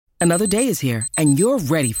Another day is here, and you're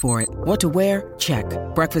ready for it. What to wear? Check.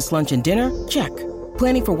 Breakfast, lunch, and dinner? Check.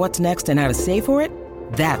 Planning for what's next and how to save for it?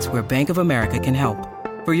 That's where Bank of America can help.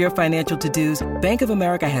 For your financial to-dos, Bank of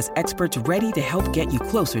America has experts ready to help get you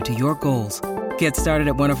closer to your goals. Get started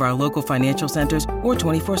at one of our local financial centers or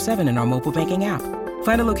 24/7 in our mobile banking app.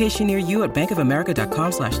 Find a location near you at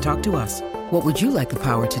bankofamerica.com/talktous. What would you like the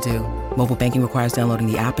power to do? Mobile banking requires downloading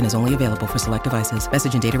the app and is only available for select devices.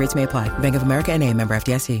 Message and data rates may apply. Bank of America N.A., member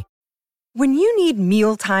FDIC. When you need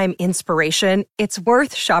mealtime inspiration, it's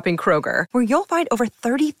worth shopping Kroger, where you'll find over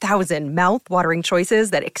 30,000 mouth-watering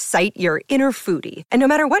choices that excite your inner foodie. And no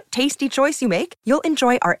matter what tasty choice you make, you'll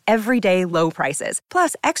enjoy our everyday low prices,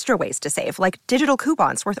 plus extra ways to save, like digital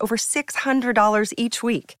coupons worth over $600 each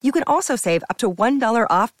week. You can also save up to $1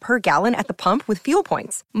 off per gallon at the pump with fuel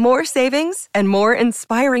points. More savings and more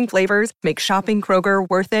inspiring flavors make shopping Kroger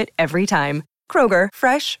worth it every time. Kroger,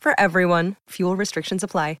 fresh for everyone. Fuel restrictions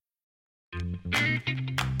apply.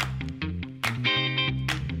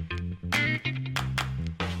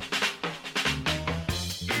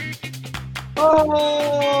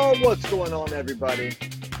 Oh, what's going on, everybody?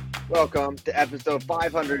 Welcome to episode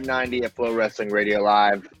 590 of Flow Wrestling Radio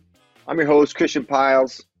Live. I'm your host, Christian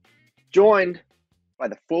Piles, joined by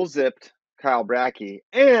the full-zipped Kyle Brackey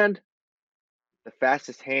and the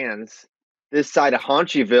fastest hands this side of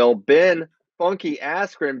Haunchyville, Ben Funky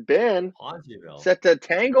Askren. Ben, set to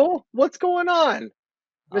tangle? What's going on,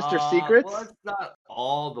 Mr. Secrets? Well, it's not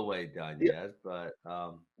all the way done yet, but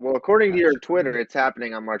well, according to your Twitter, it's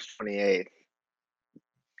happening on March 28th.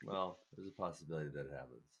 Well, there's a possibility that it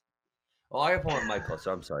happens. Oh, I got my mic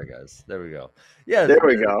closer. I'm sorry, guys. There we go. Yeah, there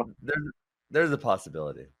we go. There's a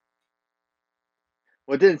possibility.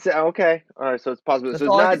 Well, it didn't say. Okay, all right. So it's possible. So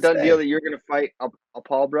it's not a done deal that you're going to fight a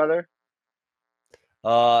Paul brother.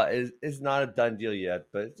 It's not a done deal yet,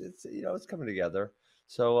 but it's it's coming together.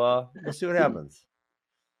 So we'll see what happens.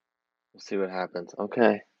 We'll see what happens.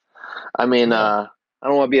 Okay. I mean, I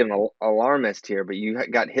don't want to be an alarmist here, but you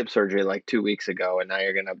got hip surgery like 2 weeks ago, and now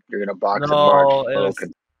you're gonna box and march.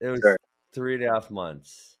 It was 3.5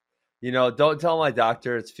 months. Don't tell my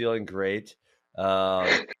doctor it's feeling great.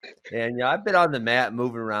 And I've been on the mat,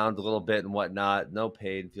 moving around a little bit and whatnot. No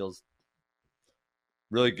pain, feels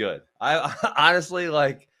really good. I honestly,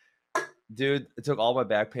 dude, it took all my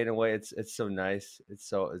back pain away. It's so nice.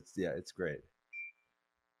 It's great.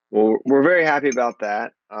 Well, we're very happy about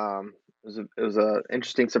that. It was a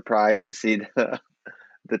interesting surprise to see the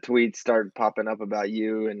tweets start popping up about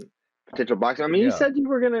you and potential boxing. I mean, you said you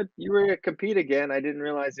were gonna compete again. I didn't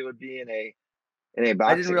realize it would be in a boxing.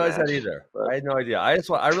 I didn't realize match, that either. But I had no idea. I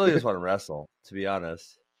really just want to wrestle, to be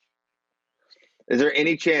honest. is there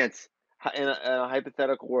any chance in a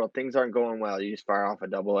hypothetical world things aren't going well, you just fire off a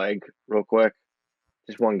double leg real quick?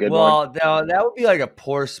 Just one good one. Well, that would be like a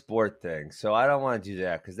poor sport thing. So I don't want to do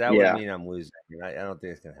that because that would mean I'm losing. I don't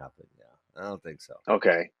think it's gonna happen. Yeah, I don't think so. Okay.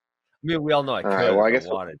 I mean, we all know I could. Right, well, I if guess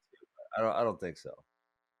I wanted to. I don't think so.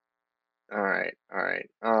 All right.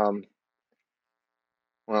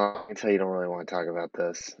 Well, I can tell you don't really want to talk about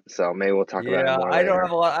this, so maybe we'll talk about it more I don't later.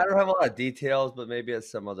 have a lot. I don't have a lot of details, but maybe at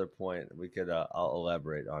some other point we could. I'll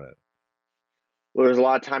elaborate on it. Well, there's a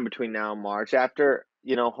lot of time between now and March. After,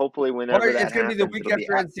 hopefully whenever that happens. It's going to be the week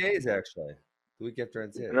after NCAAs, actually. The week after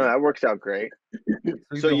NCAAs. No, that works out great.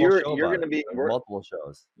 So you're going to be multiple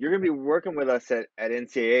shows. You're going to be working with us at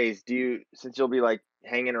NCAAs. Since you'll be like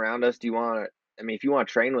hanging around us, do you want to? I mean, if you want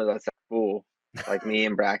to train with us, that's cool. Like me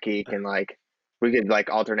and Brackey can we could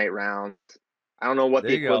alternate rounds. I don't know what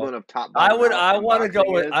the equivalent of top. I want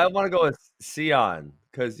to go with Sion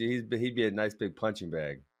because he'd be a nice big punching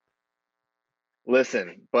bag.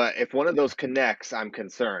 Listen, but if one of those connects, I'm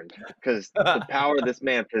concerned because the power this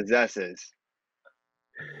man possesses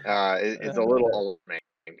is a little alarming,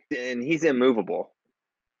 and he's immovable.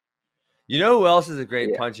 You know who else is a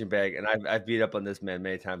great punching bag, and I've beat up on this man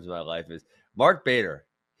many times in my life, is Mark Bader.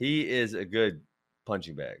 He is a good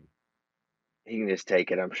punching bag. He can just take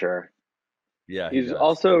it, I'm sure. Yeah, he's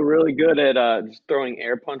also really good at just throwing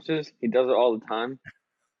air punches. He does it all the time.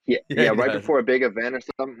 Yeah, right before a big event or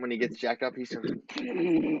something, when he gets jacked up, he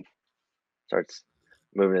starts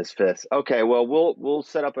moving his fists. Okay, well, we'll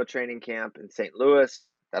set up a training camp in St. Louis.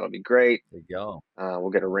 That'll be great. There you go. We'll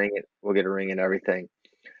get a ring. We'll get a ring and everything.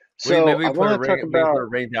 So maybe I want to talk about a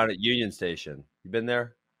ring down at Union Station. You been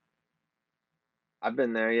there? I've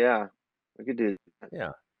been there. Yeah, we could do that.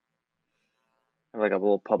 Yeah, like a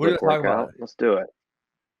little public workout. Let's do it.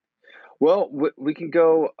 Well, we can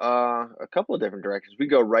go a couple of different directions. We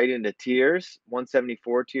go right into tiers,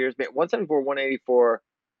 174 tiers, 174, 184.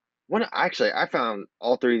 Actually, I found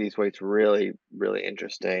all three of these weights really, really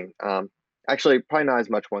interesting. Actually, probably not as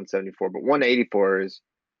much 174, but 184 is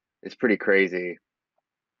pretty crazy.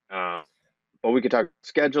 But we could talk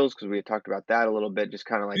schedules because we had talked about that a little bit. Just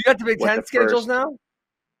kind of like You got the Big what Ten the schedules first. now?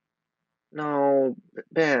 No,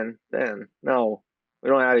 Ben, no, we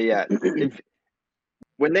don't have it yet.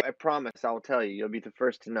 I promise, I'll tell you. You'll be the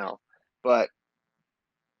first to know. But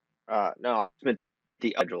no, it's meant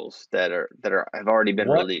the schedules that have already been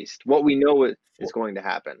What? released. What we know is going to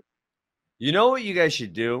happen. You know what you guys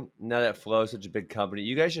should do now that Flow is such a big company?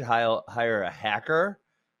 You guys should hire a hacker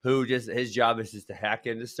who just his job is just to hack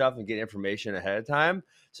into stuff and get information ahead of time.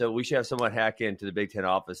 So we should have someone hack into the Big Ten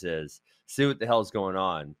offices, see what the hell is going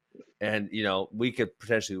on, and we could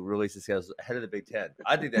potentially release the schedules ahead of the Big Ten.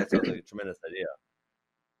 I think that sounds like a tremendous idea.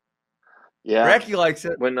 Yeah, Bracky likes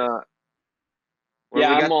it. when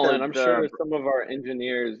yeah, I'm all in. I'm sure some of our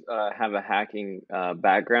engineers have a hacking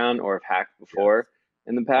background or have hacked before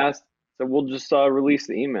in the past. So we'll just release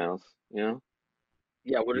the emails, Yeah,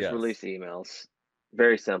 we'll just Yes. release the emails.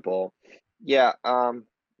 Very simple. Yeah,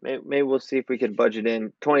 maybe we'll see if we can budget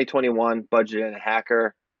in 2021, budget in a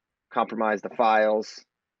hacker, compromise the files.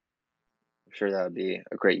 I'm sure that would be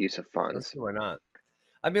a great use of funds. Let's see why not.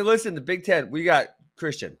 I mean, listen, the Big Ten, we got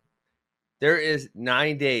Christian. There is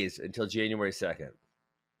 9 days until January 2nd.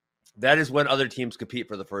 That is when other teams compete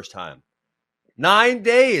for the first time. 9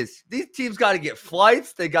 days. These teams got to get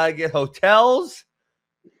flights. They got to get hotels.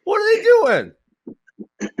 What are they doing?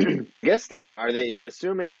 I guess, are they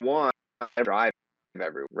assuming one drive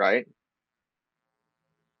everywhere, right?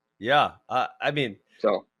 Yeah. I mean,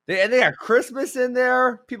 So they got Christmas in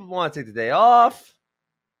there. People want to take the day off.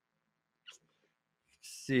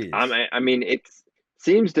 Jeez. I mean, it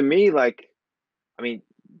seems to me like,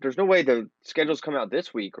 there's no way the schedules come out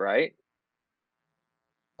this week, right?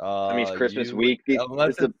 It's Christmas week.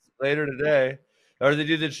 Unless it's later today. Or they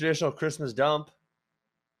do the traditional Christmas dump.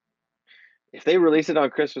 If they release it on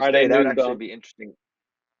Christmas Friday Day, that would noon actually dump. be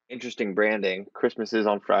interesting branding. Christmas is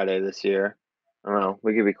on Friday this year. I don't know.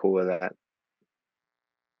 We could be cool with that.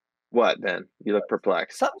 What, Ben? You look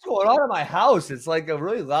perplexed. Something's going on in my house. It's like a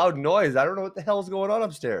really loud noise. I don't know what the hell's going on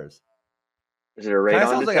upstairs. Is it a Kind radon of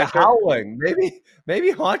sounds like detector? a howling.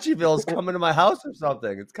 Maybe Haunchyville's coming to my house or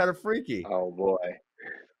something. It's kind of freaky. Oh boy.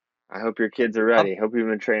 I hope your kids are ready. Hope you've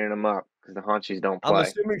been training them up because the Haunchies don't I'm play.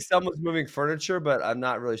 assuming someone's moving furniture, but I'm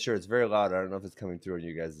not really sure. It's very loud. I don't know if it's coming through on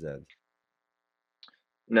you guys' end.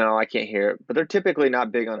 No, I can't hear it. But they're typically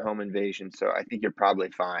not big on home invasion, so I think you're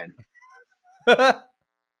probably fine.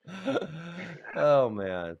 Oh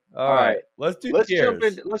man! All right, let's do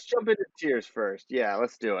tiers. Let's jump into tiers first. Yeah,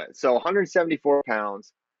 let's do it. So 174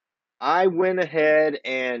 pounds. I went ahead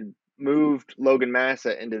and moved Logan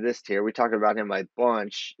Massa into this tier. We talked about him a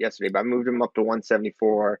bunch yesterday, but I moved him up to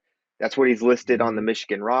 174. That's what he's listed on the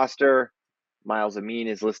Michigan roster. Miles Amin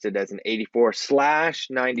is listed as an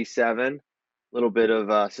 84/97. A little bit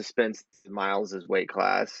of suspense to Miles' weight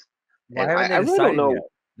class. Why And haven't I they really don't decided know. yet?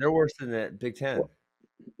 They're worse than the Big Ten.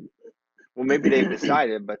 Well, maybe they've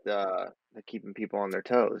decided, but they're keeping people on their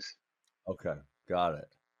toes. Okay, got it.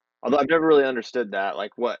 Although I've never really understood that.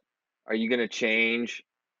 Like, what are you going to change?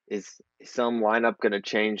 Is some lineup going to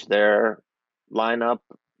change their lineup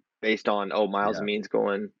based on Miles Amin's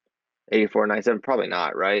going 84/97? Probably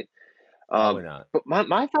not, right? Probably not. But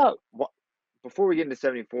my thought before we get into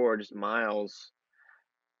 74, just Miles,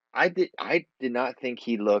 I did not think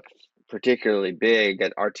he looked particularly big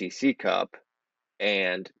at RTC Cup,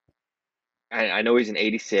 and I know he's an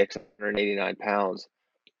 86, 189 pounds.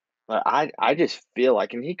 But I just feel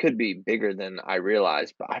like, and he could be bigger than I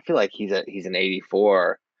realized, but I feel like he's an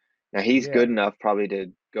 84. Now he's good enough probably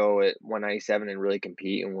to go at 197 and really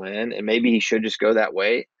compete and win, and maybe he should just go that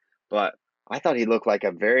way. But I thought he looked like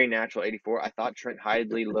a very natural 84. I thought Trent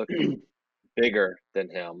Hidley looked bigger than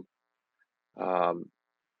him.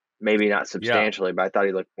 Maybe not substantially, but I thought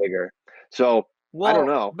he looked bigger. So I don't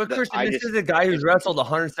know. But Christian, this is a guy who's wrestled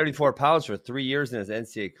 134 pounds for 3 years in his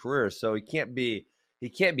NCAA career, so he can't be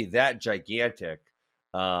that gigantic.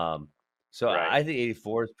 So Right. I think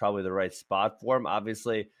 84 is probably the right spot for him.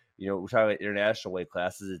 Obviously, we're talking about international weight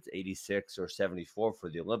classes. It's 86 or 74 for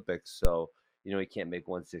the Olympics, so he can't make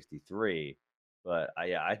 163. But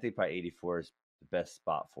I think probably 84 is the best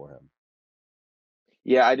spot for him.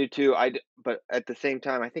 Yeah, I do too. But at the same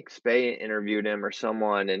time, I think Spey interviewed him or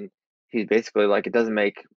someone, and he's basically like, it doesn't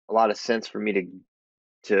make a lot of sense for me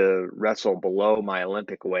to wrestle below my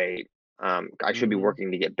Olympic weight. I should be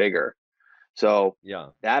working to get bigger. So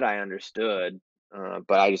that I understood,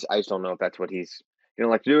 but I just don't know if that's what he's gonna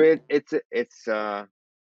like to do.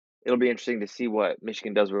 It'll be interesting to see what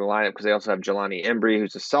Michigan does with the lineup because they also have Jelani Embry,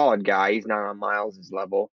 who's a solid guy. He's not on Miles'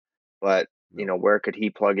 level, but where could he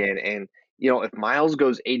plug in? And if Miles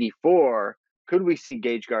goes 84, could we see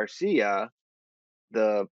Gage Garcia,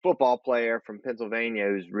 the football player from Pennsylvania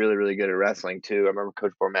who's really, really good at wrestling too? I remember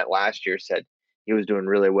Coach Bourmet last year said he was doing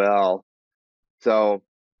really well. So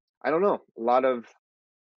I don't know. A lot of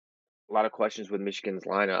questions with Michigan's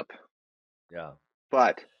lineup. Yeah.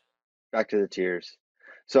 But back to the tiers.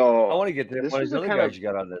 So I want to get to this one of was the a other kind guys of you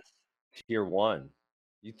got on this tier 1.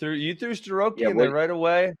 You threw Staroki Yeah, in there right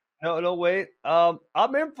away. No, wait. I'm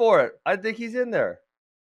in for it. I think he's in there.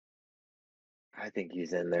 I think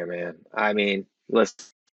he's in there, man. I mean, listen,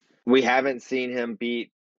 we haven't seen him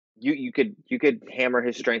beat. You could hammer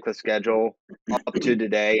his strength of schedule up to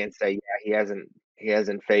today and say, yeah, he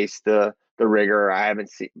hasn't faced the rigor. I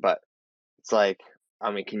haven't seen, but it's like,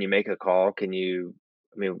 I mean, can you make a call?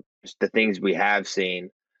 Just the things we have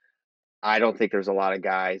seen, I don't think there's a lot of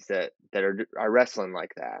guys that are wrestling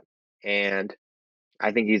like that, and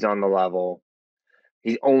I think he's on the level.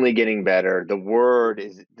 He's only getting better. The word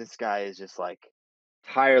is this guy is just like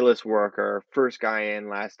tireless worker, first guy in,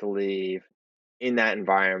 last to leave in that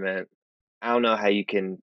environment. I don't know how you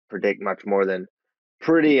can predict much more than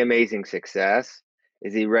pretty amazing success.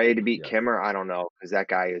 Is he ready to beat Kimmer? I don't know, because that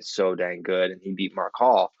guy is so dang good and he beat Mark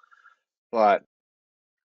Hall. But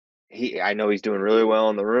I know he's doing really well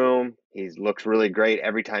in the room. He looks really great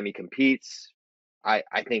every time he competes. I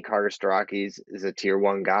think Carter Starocki is a tier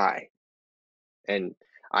 1 guy. And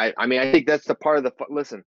I think that's the part of the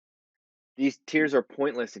listen. These tiers are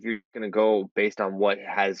pointless if you're going to go based on what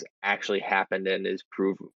has actually happened and is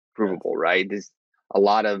provable, right? A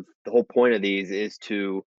lot of the whole point of these is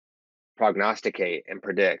to prognosticate and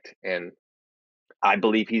predict. And I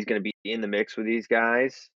believe he's going to be in the mix with these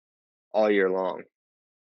guys all year long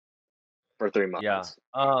for 3 months. Yeah.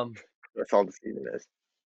 That's all the season is.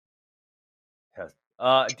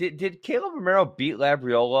 Yes. Did Caleb Romero beat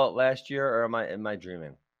Labriola last year, or am I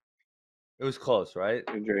dreaming? It was close, right?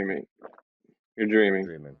 You're dreaming. You're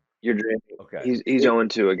dreaming. You're dreaming. Okay. He's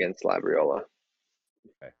 0-2 against Labriola.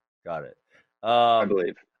 Okay, got it. I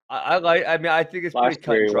believe. I think it's pretty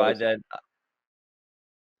cut and dry. Then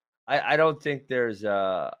I don't think there's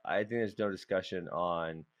I think there's no discussion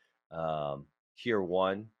on tier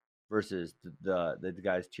 1 versus the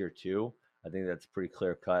guys tier 2. I think that's pretty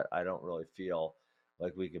clear cut. I don't really feel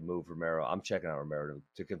like we could move Romero. I'm checking out Romero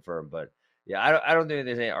to confirm, but yeah, I don't think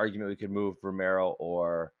there's any argument we could move Romero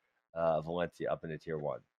or Valencia up into tier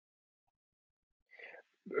 1.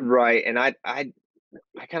 Right, and I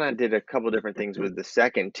kind of did a couple different things with the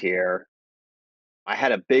second tier. I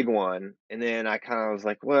had a big one, and then I kind of was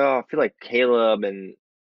like, well, I feel like Caleb and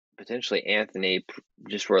potentially Anthony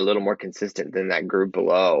just were a little more consistent than that group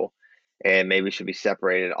below, and maybe should be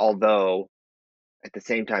separated. Although, at the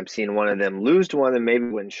same time, seeing one of them lose to one of them maybe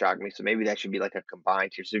wouldn't shock me. So maybe that should be like a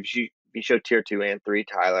combined tier. So if you show tier 2 and 3,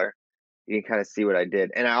 Tyler, you can kind of see what I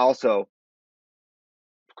did. And I also,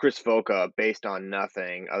 Chris Foca, based on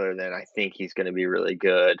nothing other than I think he's going to be really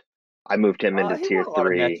good, I moved him into tier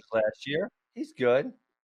 3 last year. He's good.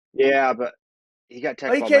 Yeah, but he got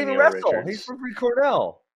tech. He can't even wrestle. Richards. He's from Free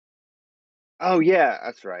Cornell. Oh yeah,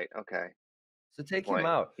 that's right. Okay, so take him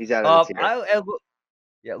out. He's out of the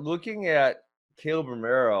tier. Looking at Caleb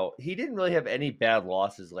Romero, he didn't really have any bad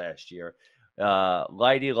losses last year.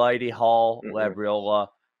 Lighty, Hall, Labriola,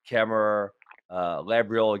 Kemmerer,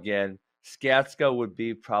 Labriola again. Skatska would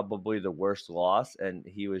be probably the worst loss, and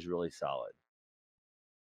he was really solid.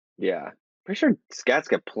 Yeah, pretty sure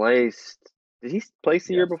Skatska placed. Did he place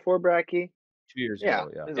the year before Bracky? 2 years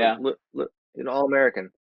ago, an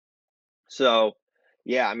All-American. So,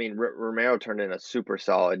 yeah, I mean, Romero turned in a super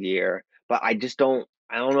solid year, but I don't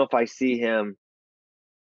know if I see him,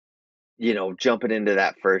 jumping into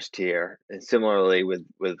that first tier. And similarly with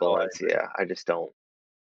Valencia, I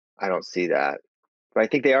don't see that. But I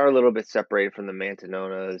think they are a little bit separated from the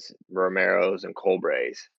Mantanonas, Romeros, and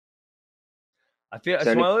Colbrays. I feel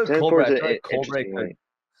so when I look at Colbray could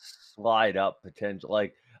slide up potential.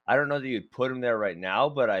 Like, I don't know that you'd put him there right now,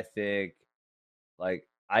 but I think like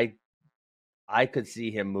I could see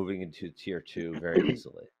him moving into tier 2 very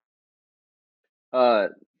easily.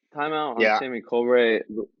 Timeout on Sammy Colbray.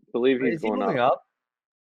 Believe he's going up.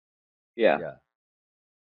 Yeah.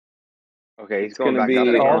 Okay, he's going back up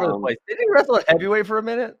all over the place. Did he wrestle at heavyweight for a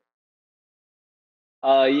minute?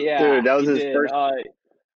 Yeah. Dude, that was his first.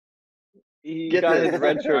 He got his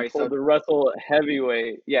red shirt to wrestle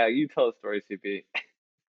heavyweight. Yeah, you tell the story, CP.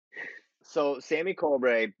 So Sammy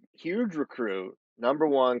Colbray, huge recruit, number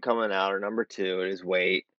 1 coming out or number 2 at his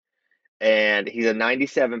weight, and he's a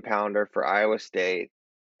 97-pounder for Iowa State,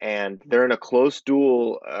 and they're in a close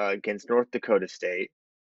duel against North Dakota State,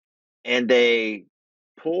 and they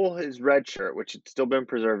pull his red shirt, which had still been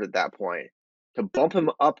preserved at that point, to bump him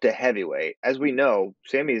up to heavyweight. As we know,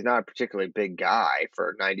 Sammy is not a particularly big guy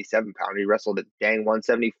for 97 pounder. He wrestled at dang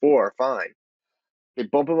 174, fine. They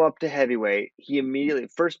bump him up to heavyweight. He immediately,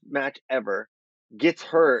 first match ever, gets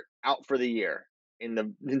hurt out for the year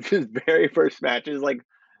in his very first match. Is like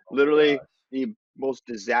literally the most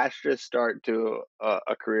disastrous start to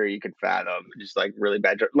a career you could fathom. Just like really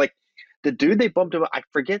bad. Like the dude they bumped him up, I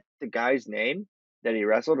forget the guy's name that he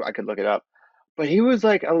wrestled. I could look it up, but he was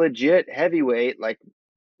like a legit heavyweight. Like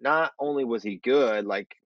not only was he good, like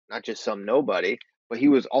not just some nobody, but he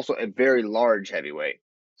was also a very large heavyweight.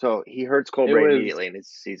 So he hurts Colbert immediately, and his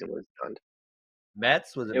season was done.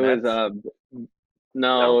 Metz? Was it Metz?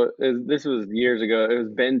 No. This was years ago. It was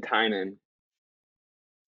Ben Tynan.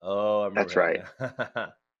 Oh, I remember that's right.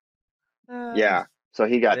 Yeah, so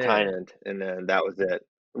he got Tynan, and then that was it.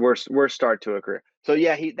 Worst start to a career. So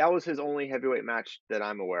yeah, that was his only heavyweight match that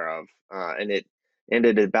I'm aware of, and it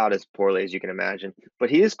ended about as poorly as you can imagine. But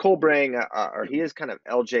he is Colbraying, or he is kind of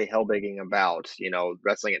LJ Hellbigging about,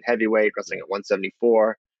 wrestling at heavyweight, wrestling at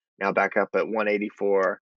 174, now back up at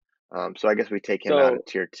 184. So I guess we take him out of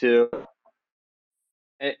tier 2.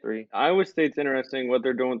 Iowa State's interesting what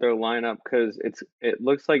they're doing with their lineup because it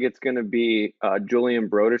looks like it's going to be Julian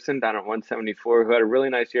Broderson down at 174, who had a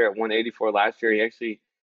really nice year at 184 last year. He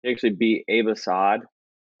actually beat Abe Assad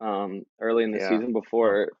early in the season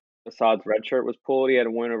before Assad's red shirt was pulled. He had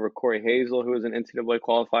a win over Corey Hazel, who was an NCAA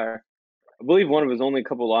qualifier. I believe one of his only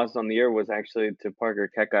couple losses on the year was actually to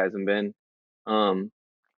Parker Kekaisenben.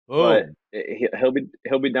 But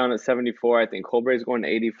he'll be down at 74. I think Colbray's going to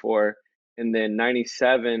 84. And then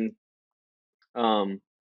 97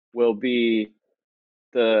 will be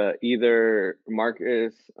either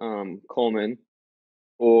Marcus Coleman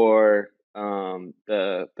or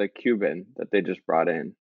the Cuban that they just brought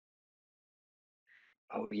in.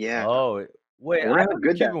 Oh yeah. Oh wait, I thought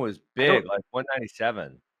the Cuban was big, like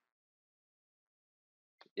 197.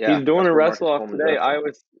 Yeah, he's doing a wrestle off today.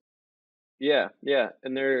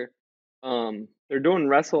 And they're doing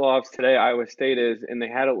wrestle offs today. Iowa State is, and they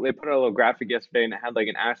put out a little graphic yesterday, and it had like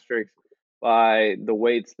an asterisk by the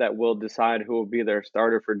weights that will decide who will be their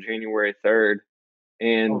starter for January 3rd.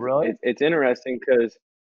 And it's interesting because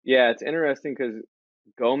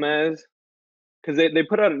Gomez, because they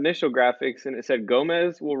put out initial graphics and it said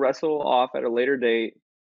Gomez will wrestle off at a later date,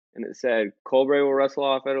 and it said Colbray will wrestle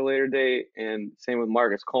off at a later date, and same with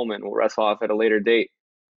Marcus Coleman will wrestle off at a later date.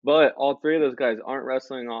 But all three of those guys aren't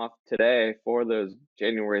wrestling off today for those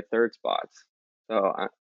January 3rd spots. So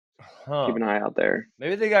keep an eye out there.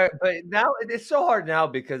 Maybe they got, but now it's so hard now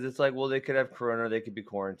because it's like, well, they could have corona, they could be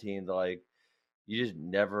quarantined. Like, you just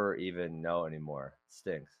never even know anymore. It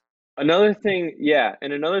stinks. Another thing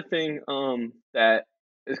that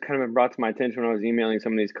has kind of been brought to my attention when I was emailing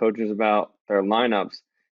some of these coaches about their lineups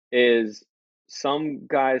is some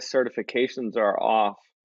guys' certifications are off,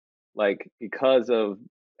 like because of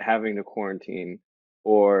having to quarantine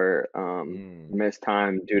or miss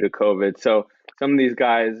time due to COVID. So some of these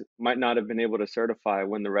guys might not have been able to certify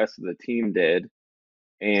when the rest of the team did,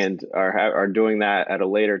 and are doing that at a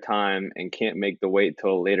later time and can't make the weight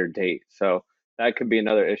till a later date. So that could be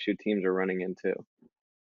another issue teams are running into.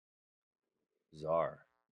 Bizarre.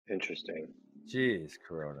 Interesting. Jeez,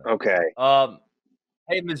 corona. Okay.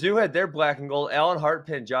 Hey, Mizzou had their black and gold. Alan Hart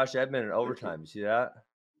pinned Josh Edmond in overtime. You see that?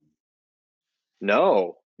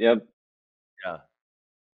 No. Yep. Yeah.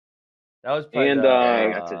 That was probably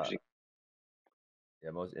that's interesting. Yeah,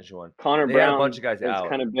 most interesting one. Connor Brown, a bunch of guys has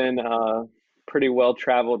kind of been a pretty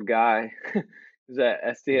well-traveled guy. He's at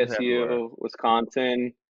SDSU,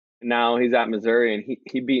 Wisconsin. Now he's at Missouri, and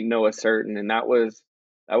he beat Noah Certain, and that was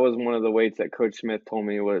one of the weights that Coach Smith told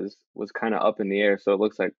me was kind of up in the air. So it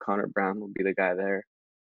looks like Connor Brown will be the guy there.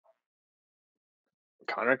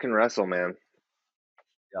 Connor can wrestle, man.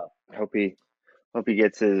 Yeah. I hope he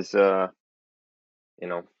gets his can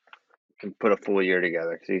put a full year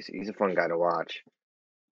together because he's a fun guy to watch.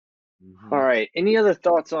 Mm-hmm. All right. Any other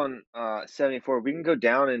thoughts on 74? We can go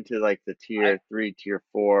down into like the tier 3, tier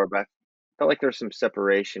 4, but I felt like there's some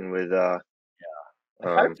separation with I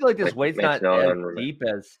feel like this weight's not as deep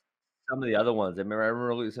as some of the other ones. I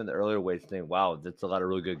remember looking at the earlier weights thinking, wow, that's a lot of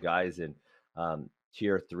really good guys in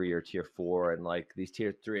tier 3 or tier 4, and like these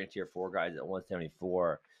tier 3 and tier 4 guys at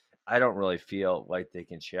 174. I don't really feel like they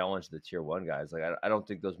can challenge the tier 1 guys. Like I don't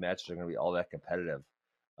think those matches are going to be all that competitive.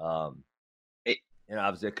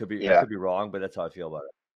 Obviously it could be I could be wrong, but that's how I feel about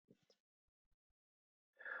it.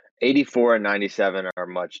 84 and 97 are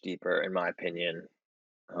much deeper, in my opinion,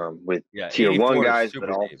 with tier 1 guys,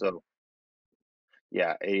 but also deep.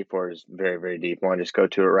 84 is very, very deep. Want to just go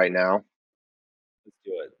to it right now? Let's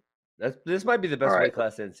do it. This might be the All best right. weight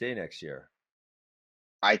class in NCAA next year.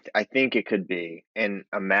 I think it could be. And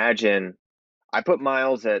imagine, I put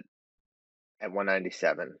Miles at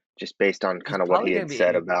 197, just based on He's kind of what probably he going had to be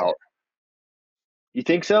said 84. about. You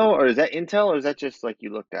think so, or is that intel, or is that just like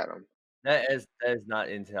you looked at him? That is not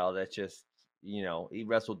intel. That's just, he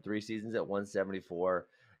wrestled 3 seasons at 174.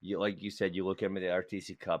 Like you said, you look at him in the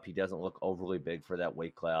RTC Cup. He doesn't look overly big for that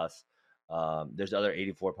weight class. There's other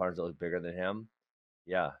 84 pounders that look bigger than him.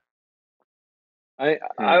 Yeah. I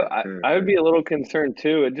would be a little concerned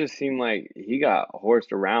too. It just seemed like he got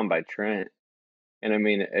horsed around by Trent. And I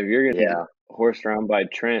mean, if you're gonna get horsed around by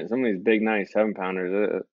Trent, some of these big 97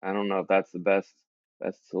 pounders, I don't know if that's the best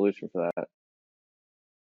solution for that.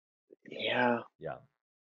 Yeah. Yeah.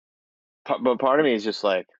 But part of me is just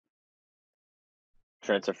like,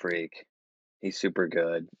 Trent's a freak. He's super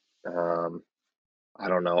good. I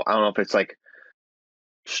don't know. I don't know if it's like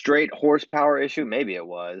straight horsepower issue. Maybe it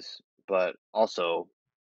was, but also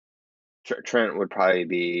Trent would probably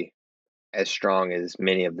be as strong as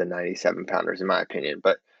many of the 97 pounders, in my opinion.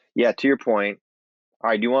 But yeah, to your point. All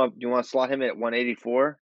right, do you want to slot him at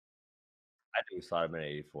 184? I think we slot him at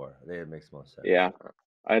 84. I think it makes most sense. Yeah,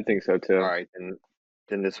 I think so too. All right,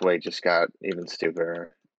 then this weight just got even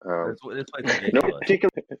stupider. This weight's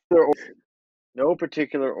ridiculous. No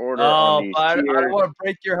particular order Oh, on these but I tiers. don't want to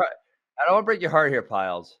break your heart. I don't want to break your heart here,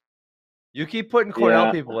 Piles. You keep putting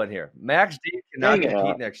Cornell people in here. Max D cannot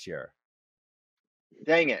compete next year.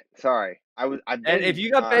 Dang it! Sorry, and if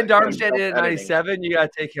you got Ben Darmstadt in at 97, you got to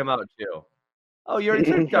take him out too. Oh, you already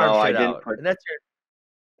took Darmstadt out, and that's your.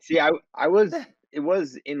 See, I was. It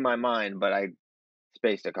was in my mind, but I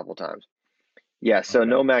spaced a couple times. Yeah, so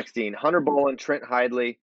no Max Dean, Hunter Bolin, Trent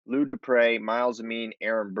Hidley, Lou Dupre, Miles Amin,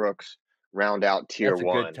 Aaron Brooks round out tier 1. That's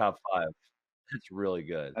a good top 5. That's really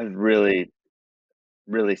good. That's really,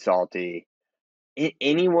 really salty.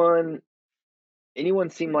 Anyone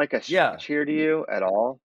seem like a cheer to you at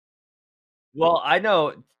all? Well, I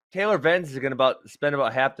know Taylor Venz is going to spend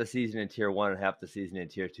about half the season in tier 1 and half the season in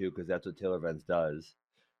tier 2 because that's what Taylor Venz does.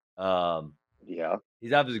 Yeah.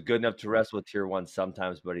 He's obviously good enough to wrestle with tier 1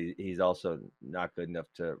 sometimes, but he's also not good enough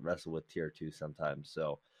to wrestle with tier 2 sometimes.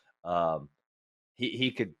 So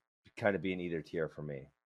he could kind of be in either tier for me.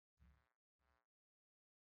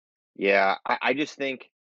 Yeah, I just think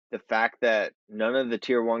the fact that none of the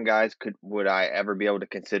tier 1 guys would I ever be able to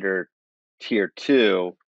consider tier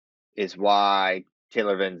 2 is why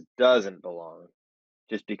Taylor Venz doesn't belong.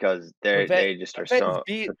 Just because they just are so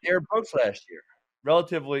beat Aaron Brooks last year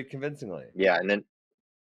relatively convincingly. Yeah, and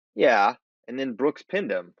then Brooks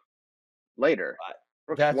pinned him later.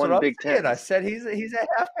 Brooks That's won what I'm Big saying. Ten. I said he's a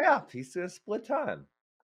half. He's gonna split time.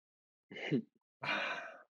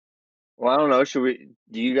 Well, I don't know.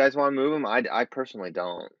 Do you guys want to move him? I personally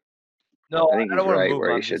don't. No, I think I don't he's want to right move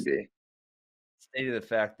where him. he should be. Stating the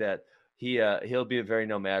fact that he'll be very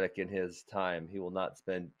nomadic in his time. He will not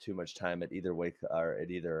spend too much time at either weight or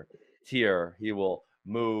at either tier. He will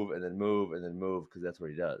move and then move and then move because that's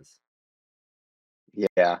what he does.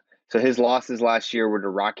 Yeah. So his losses last year were to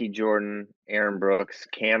Rocky Jordan, Aaron Brooks,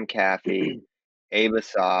 Cam Caffey, Abe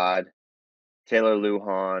Assad, Taylor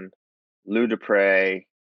Lujan, Lou Dupre,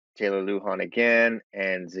 Taylor Lujan again,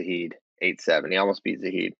 and Zahid 8-7. He almost beat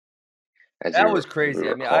Zahid. That was crazy.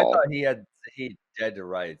 I mean, I thought he had Zahid dead to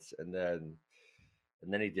rights, and then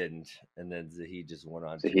he didn't, and then Zahid just went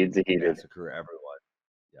on to massacre everyone.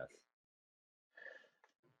 Yes.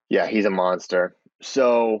 Yeah, he's a monster.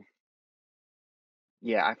 So,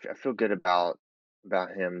 yeah, I feel good about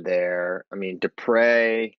him there. I mean,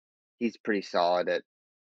 Dupre, he's pretty solid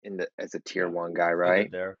as a tier 1 guy,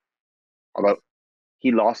 right? There. Although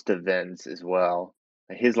he lost to Venz as well.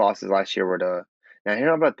 His losses last year were to. Now,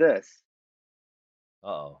 hear about this.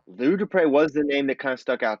 Lou Dupre was the name that kind of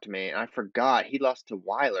stuck out to me, and I forgot he lost to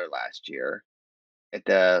Weiler last year at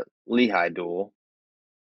the Lehigh duel.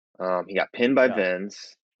 He got pinned by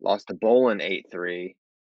Venz, lost to Bolin 8-3.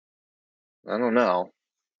 I don't know.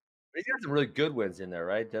 But he's got some really good wins in there,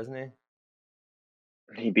 right? Doesn't he?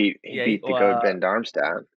 He beat the GOAT Ben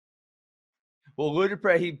Darmstadt. Well, Lou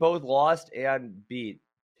Dupre, he both lost and beat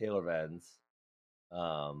Taylor Venz.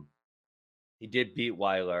 He did beat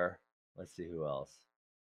Weiler. Let's see who else.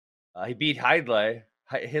 He beat Hidley.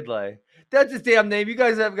 That's his damn name. You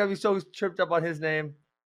guys have got to be so tripped up on his name.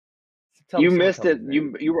 You missed it.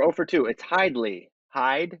 You were 0 for 2. It's Hidley.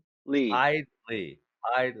 Hidley. Yes.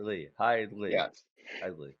 Hidley. Got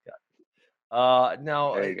it.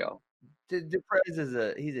 Now there you go. Dupre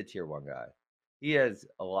he's a tier 1 guy. He has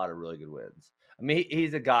a lot of really good wins. I mean,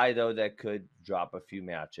 he's a guy though that could drop a few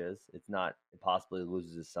matches. It's not impossible he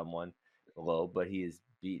loses to someone. low, but he has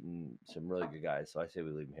beaten some really good guys. So I say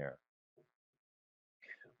we leave him here.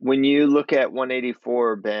 When you look at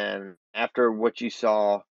 184, Ben, after what you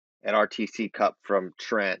saw at RTC Cup from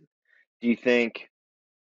Trent, do you think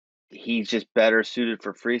he's just better suited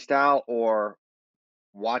for freestyle, or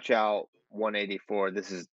watch out 184?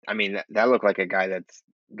 That looked like a guy that's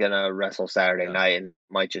gonna wrestle Saturday night and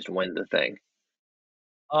might just win the thing.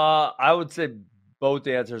 I would say both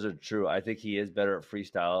answers are true. I think he is better at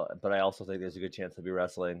freestyle, but I also think there's a good chance he'll be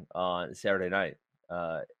wrestling on Saturday night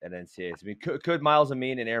at NCAAs. I mean, could Miles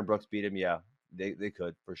Amin and Aaron Brooks beat him? Yeah, they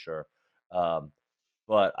could for sure.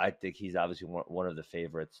 But I think he's obviously one of the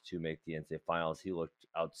favorites to make the NCAA finals. He looked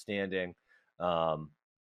outstanding.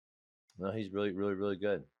 He's really, really, really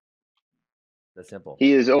good. That's simple.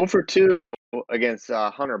 He is 0 for 2 against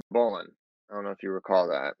Hunter Bolin. I don't know if you recall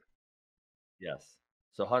that. Yes.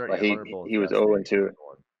 So Hunter he was 0 and 2.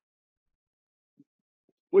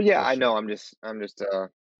 Well, yeah, I know. I'm just on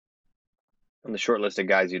the short list of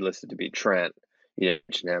guys you listed to beat Trent. You didn't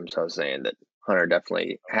mention him, so I was saying that Hunter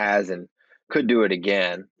definitely has and could do it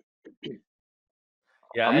again.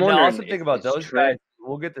 Yeah, and I also think about those guys.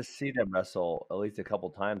 We'll get to see them wrestle at least a couple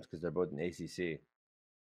times because they're both in ACC.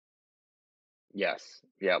 Yes.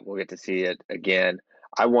 Yeah, we'll get to see it again.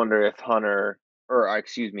 I wonder if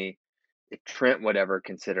if Trent would ever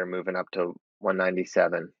consider moving up to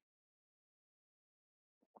 197.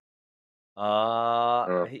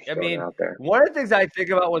 One of the things I think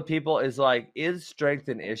about with people is like, is strength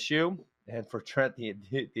an issue? And for Trent,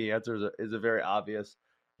 the answer is a very obvious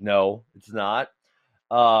no, it's not.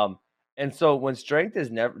 And so when strength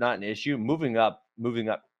is not an issue, moving up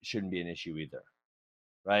shouldn't be an issue either,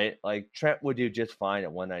 right? Like Trent would do just fine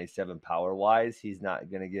at 197 power wise. He's not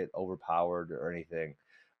going to get overpowered or anything.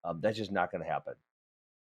 That's just not going to happen.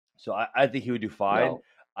 So I think he would do fine. No.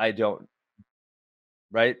 I don't.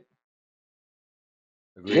 Right?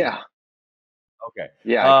 Agreed? Yeah. Okay.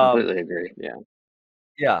 Yeah, I completely agree. Yeah.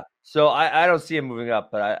 Yeah. So I don't see him moving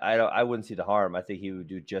up, but I wouldn't see the harm. I think he would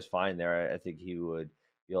do just fine there. I think he would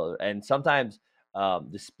be able to, and sometimes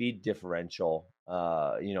the speed differential,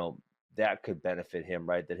 that could benefit him,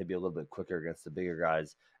 right? That he'd be a little bit quicker against the bigger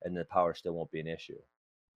guys, and the power still won't be an issue.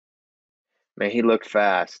 Man, he looked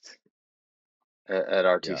fast at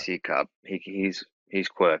RTC Cup. He's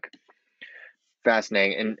quick.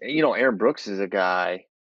 Fascinating. And Aaron Brooks is a guy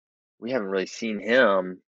we haven't really seen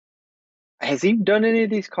him. Has he done any of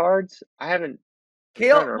these cards? I haven't.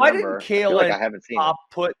 Why didn't Kale I haven't seen Pop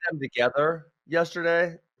put them together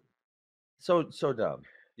yesterday? So dumb.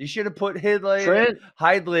 You should have put Hidley.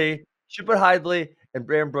 Should put Hidley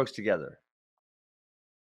and Aaron Brooks together.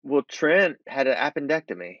 Well, Trent had an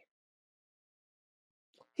appendectomy.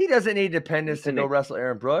 He doesn't need dependence to go wrestle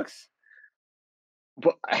Aaron Brooks.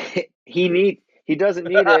 Well, he doesn't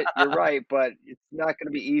need it. You're right, but it's not going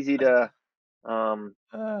to be easy to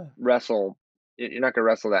wrestle. You're not going to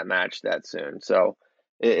wrestle that match that soon, so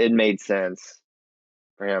it made sense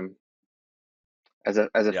for him as a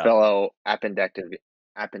fellow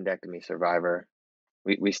appendectomy survivor.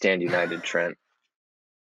 We stand united, Trent.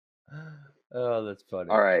 Oh, that's funny.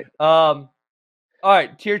 All right. All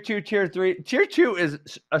right, tier 2, tier 3. Tier 2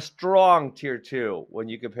 is a strong tier 2 when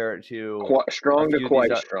you compare it to quite strong.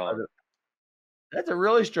 That's a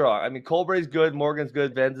really strong. I mean, Colbray's good, Morgan's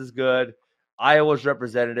good, Venz is good, Iowa's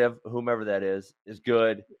representative, whomever that is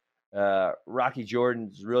good. Rocky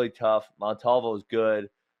Jordan's really tough. Montalvo's good.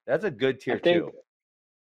 That's a good tier 2.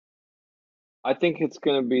 I think it's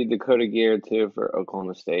going to be Dakota Gear too for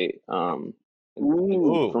Oklahoma State.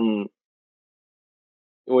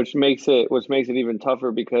 Which makes it even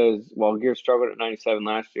tougher because while Gear struggled at 97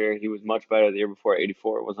 last year, he was much better the year before.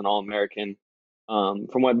 84 was an All-American. From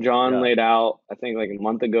what John laid out, I think like a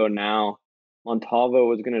month ago now, Montalvo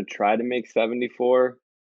was going to try to make 74.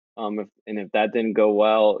 If that didn't go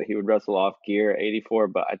well, he would wrestle off Gear 84.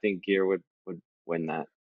 But I think Gear would win that.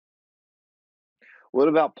 What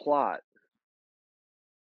about Plot?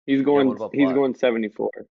 He's going 74.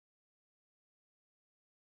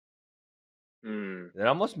 It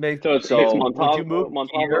almost makes Montalvo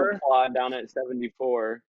Plot down at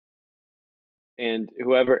 74. And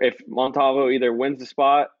if Montalvo either wins the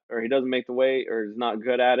spot or he doesn't make the weight or is not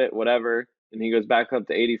good at it, whatever, and he goes back up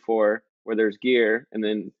to 84 where there's Gear, and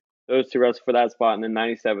then those two wrestle for that spot, and then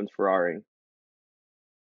 97's Ferrari.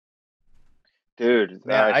 Dude,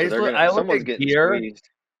 man, I looked at Gear. Squeezed.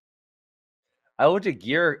 I looked at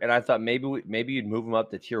Gear and I thought maybe you'd move him up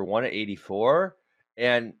to tier 1 at 84,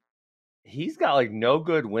 and he's got like no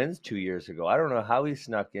good wins 2 years ago. I don't know how he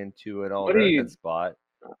snuck into an All-American spot.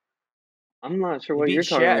 I'm not sure what you're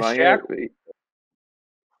talking about here.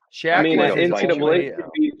 Shaq. I mean, NCAA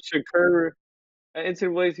Shakur.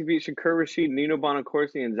 NCAAs, he beat Shakur Rashid, Nino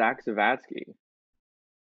Bonacorsi, and Zach Zavatsky.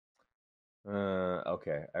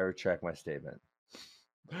 Okay, I retract my statement.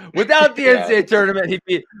 Without the NCAA tournament, he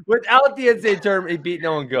beat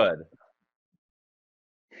no one good.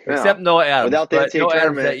 Except Noah Adams. Without the but NCAA Noah Adams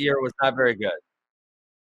tournament, that year was not very good.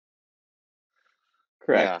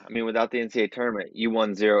 Correct. Yeah, I mean, without the NCAA tournament, you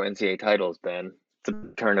won 0 NCAA titles, Ben. It's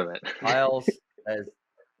a tournament. Piles as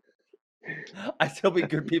I still beat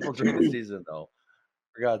good people during the season, though.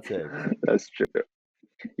 For God's sake. That's true.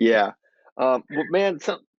 Yeah. Well, man,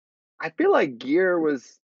 I feel like Gear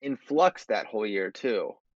was in flux that whole year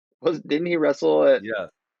too. Didn't he wrestle at? Yeah.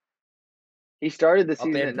 He started the Up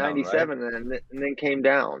season and at down, 97 and then came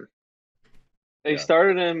down. They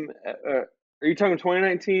started him. Are you talking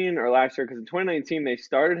 2019 or last year? Because in 2019 they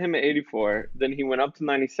started him at 84. Then he went up to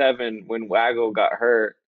 97 when Waggle got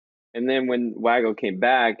hurt, and then when Waggle came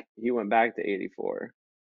back, he went back to 84.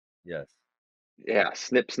 Yes. Yeah,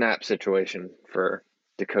 snip snap situation for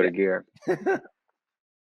Dakota Gear.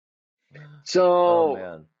 So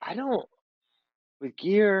man. I don't with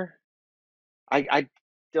Gear. I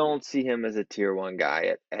don't see him as a tier 1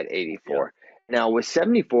 guy at 84. Yeah. Now with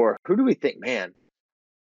 74, who do we think? Man,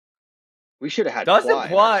 we should have had Dustin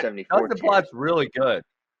Plott. Dustin Plott's really good.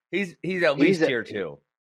 He's at least tier 2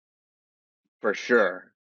 for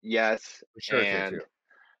sure. Yes, for sure. And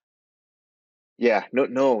yeah,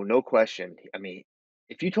 no question. I mean,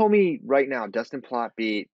 if you told me right now Dustin Plott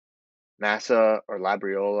beat Massa or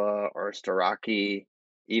Labriola or Starocki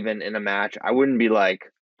even in a match, I wouldn't be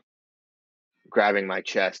like grabbing my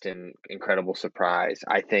chest in incredible surprise.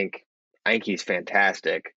 I think he's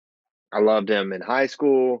fantastic. I loved him in high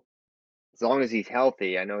school. As long as he's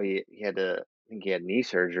healthy. I know he had knee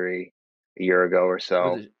surgery a year ago or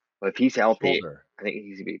so. But if he's healthy, shoulder. I think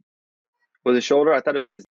he's be with his shoulder. I thought it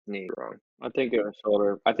was his knee. Wrong. I think it was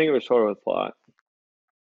shoulder. I think it was shoulder with Plott.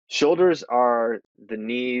 Shoulders are the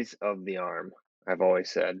knees of the arm. I've always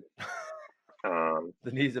said.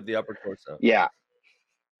 The knees of the upper torso. Yeah.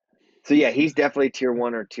 So yeah, he's definitely tier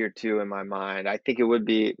 1 or tier 2 in my mind. I think it would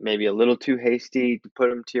be maybe a little too hasty to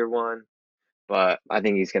put him tier 1, but I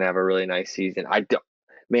think he's gonna have a really nice season.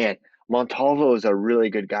 Montalvo is a really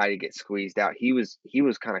good guy to get squeezed out. He was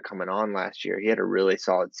kind of coming on last year. He had a really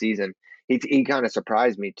solid season. He kind of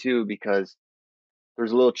surprised me too because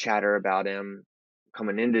there's a little chatter about him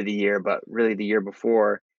coming into the year, but really the year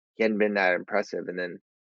before he hadn't been that impressive, and then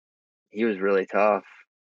he was really tough.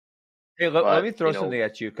 Hey, let me throw something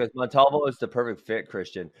at you because Montalvo is the perfect fit,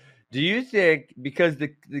 Christian. Do you think because the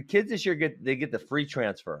kids this year get the free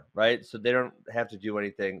transfer, right? So they don't have to do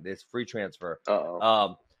anything. It's free transfer.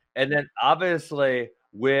 And then obviously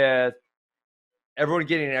with everyone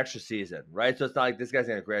getting an extra season, right? So it's not like this guy's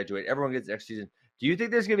going to graduate. Everyone gets an extra season. Do you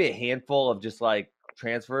think there's going to be a handful of just like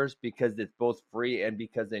transfers because it's both free and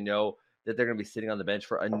because they know that they're going to be sitting on the bench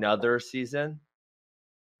for another season?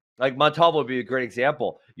 Like Montalvo would be a great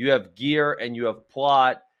example. You have Gear and you have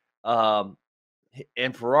Plott and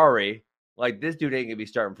Ferrari. Like this dude ain't going to be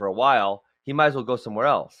starting for a while. He might as well go somewhere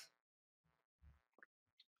else.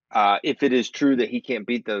 If it is true that he can't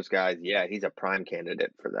beat those guys, yeah, he's a prime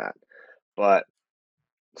candidate for that. But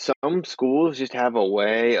some schools just have a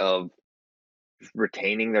way of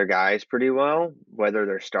retaining their guys pretty well, whether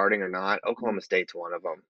they're starting or not. Oklahoma State's one of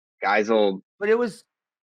them. But it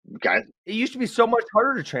used to be so much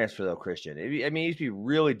harder to transfer, though, Christian. It used to be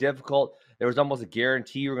really difficult. There was almost a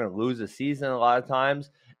guarantee you were going to lose a season a lot of times.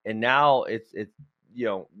 And now it's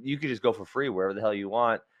you could just go for free wherever the hell you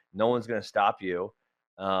want. No one's going to stop you.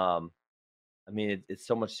 It's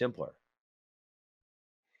so much simpler.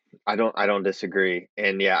 I don't disagree.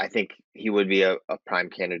 And yeah, I think he would be a prime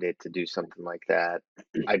candidate to do something like that.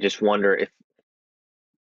 I just wonder if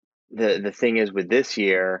the thing is with this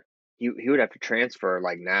year, he would have to transfer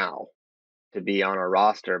like now to be on a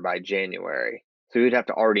roster by January. So he would have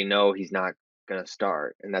to already know he's not going to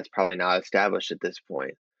start, and that's probably not established at this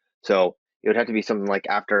point. So it would have to be something like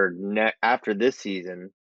after this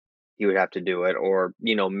season, he would have to do it, or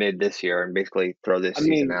mid this year, and basically throw this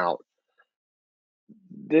season out.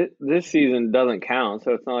 This season doesn't count,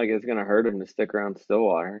 so it's not like it's going to hurt him to stick around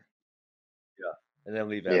Stillwater. Yeah, and then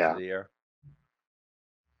leave after the year.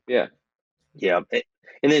 Yeah.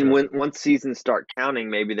 And then once seasons start counting,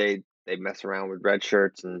 maybe they mess around with red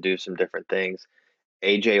shirts and do some different things.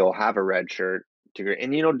 AJ will have a red shirt.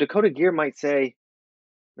 And, Dakota Gear might say,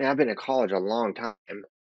 man, I've been in college a long time.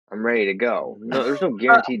 I'm ready to go. No, there's no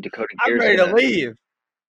guaranteed Dakota Gear. I'm ready to leave.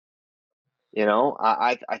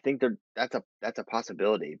 I think that's a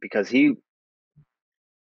possibility because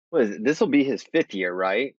this will be his 5th year,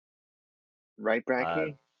 right? Right,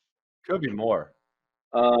 Bracky? Could be more.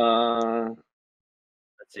 Let's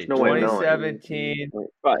see, no way of knowing. 2017,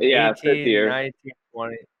 yeah, 18, 5th year. 19,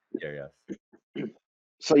 20. Yes.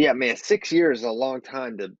 So yeah, man, 6 years is a long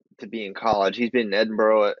time to be in college. He's been in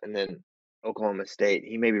Edinboro and then Oklahoma State.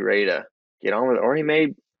 He may be ready to get on with it, or he may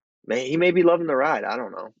be loving the ride. I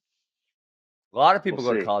don't know. A lot of people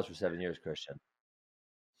We'll go to see. college for 7 years, Christian.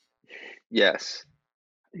 Yes,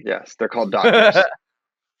 they're called doctors.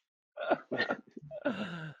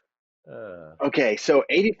 Okay, so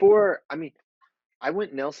 84. I mean, I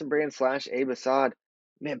went Nelson Brand / Abe Assad.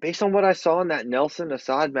 Man, based on what I saw in that Nelson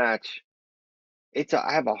Assad match,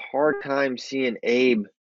 I have a hard time seeing Abe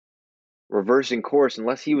reversing course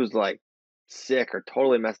unless he was like sick or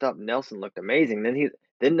totally messed up. Nelson looked amazing.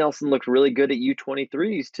 Then Nelson looked really good at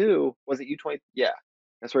U23s too. Was it U20? Yeah,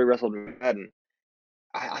 that's where he wrestled Madden.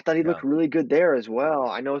 I thought he looked really good there as well.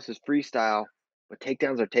 I know it's his freestyle, but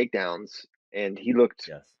takedowns are takedowns, and he looked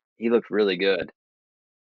really good.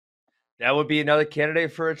 That would be another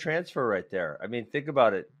candidate for a transfer right there. I mean, think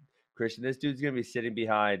about it, Christian. This dude's going to be sitting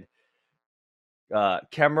behind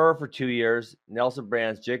Kemmerer for 2 years, Nelson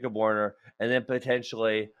Brands, Jacob Warner, and then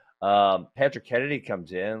potentially Patrick Kennedy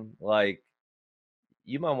comes in. Like,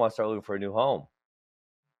 you might want to start looking for a new home.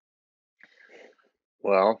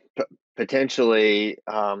 Well, potentially.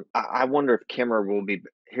 I wonder if Kemmerer will be.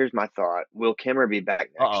 Here's my thought: will Kemmerer be back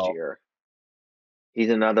next year? He's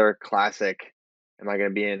another classic. Am I going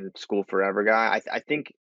to be in school forever guy? I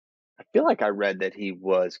feel like I read that he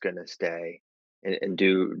was going to stay and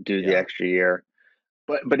do the extra year.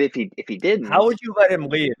 But if he didn't, how would you let him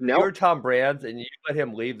leave? If you're Tom Brands and you let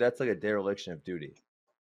him leave, that's like a dereliction of duty.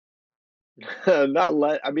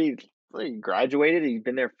 I mean, he graduated. He's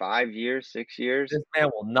been there 5 years, 6 years. This man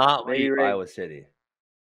will not leave Iowa City.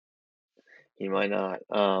 He might not.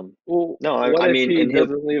 Well, no, I mean, he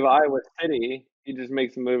doesn't leave Iowa City. He just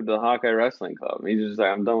makes a move to the Hawkeye Wrestling Club. He's just like,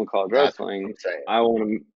 I'm done with college wrestling. I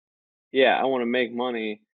want to make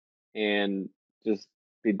money and just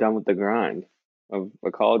be done with the grind of a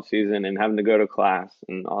college season and having to go to class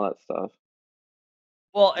and all that stuff.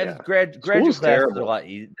 Well, and graduate class is a lot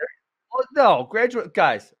easier. Well, no, graduate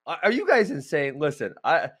guys, are you guys insane? Listen,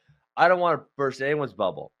 I don't want to burst anyone's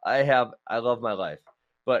bubble. I love my life.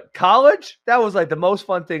 But college, that was like the most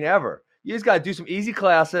fun thing ever. You just got to do some easy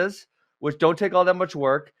classes, which don't take all that much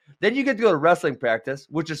work. Then you get to go to wrestling practice,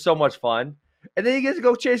 which is so much fun. And then you get to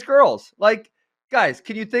go chase girls. Like, guys,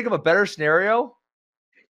 can you think of a better scenario?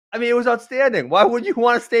 I mean, it was outstanding. Why would you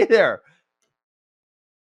want to stay there?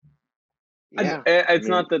 Yeah, it's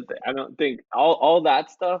not that I don't think all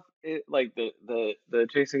that stuff, like the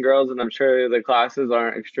chasing girls, and I'm sure the classes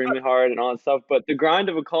aren't extremely hard and all that stuff. But the grind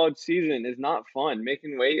of a college season is not fun.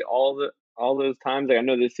 Making weight all those times. Like, I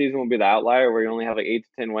know this season will be the outlier where you only have like 8 to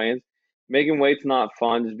 10 weigh-ins. Making weight's not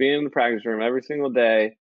fun. Just being in the practice room every single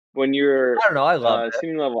day. When you're a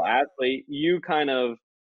senior level athlete, you kind of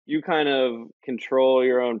control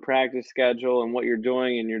your own practice schedule and what you're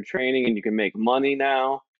doing in your training, and you can make money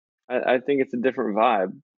now. I think it's a different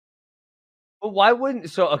vibe. But why wouldn't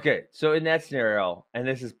so in that scenario, and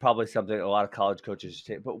this is probably something a lot of college coaches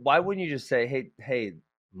take, but why wouldn't you just say, hey,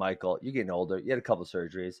 Michael, you're getting older, you had a couple of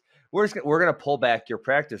surgeries. We're gonna pull back your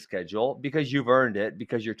practice schedule because you've earned it,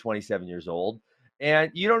 because you're 27 years old, and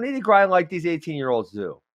you don't need to grind like these 18-year-olds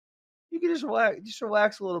do. You can just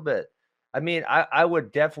relax a little bit. I mean, I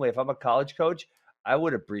would definitely, if I'm a college coach, I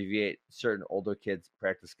would abbreviate certain older kids'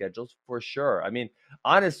 practice schedules for sure. I mean,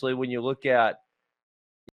 honestly, when you look at,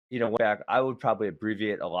 back, I would probably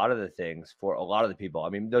abbreviate a lot of the things for a lot of the people. I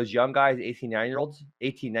mean, those young guys, 18,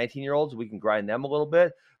 19-year-olds, we can grind them a little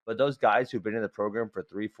bit. But those guys who've been in the program for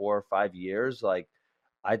 3, 4, 5 years, like,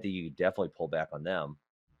 I think you definitely pull back on them.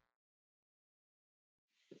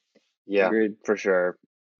 Yeah, agreed, for sure.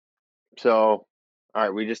 So, all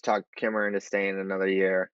right, we just talked Kemmerer into staying another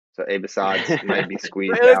year. So Abe Assad might be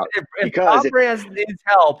squeezed out. If Tom Brands needs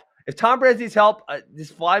help,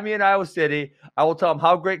 just fly me in Iowa City. I will tell him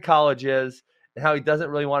how great college is and how he doesn't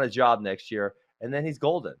really want a job next year, and then he's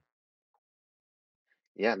golden.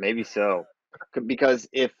 Yeah, maybe so. Because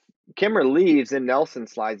if Kemmerer leaves, then Nelson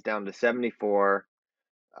slides down to 74,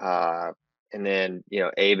 and then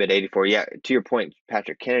Abe at 84. Yeah, to your point,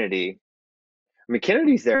 Patrick Kennedy. I mean,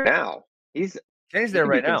 Kennedy's there now. Kennedy's there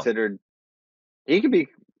right now. He could be.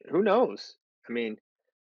 Who knows? I mean,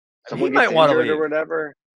 someone he might want to leave or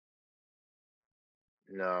whatever.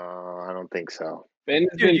 No, I don't think so. Ben's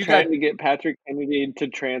been trying to get Patrick Kennedy to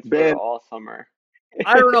transfer all summer.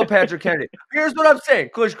 I don't know Patrick Kennedy. Here's what I'm saying,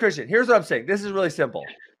 Christian. Here's what I'm saying. This is really simple.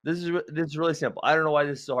 This is really simple. I don't know why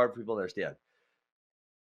this is so hard for people to understand.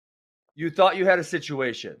 You thought you had a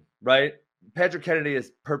situation, right? Patrick Kennedy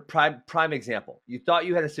is prime example. You thought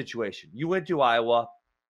you had a situation. You went to Iowa.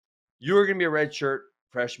 You were going to be a redshirt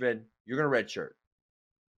freshman. You're going to redshirt.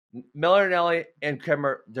 Marinelli and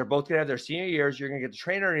Kemmer, they're both going to have their senior years. You're going to get the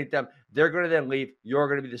trainer underneath them. They're going to then leave. You're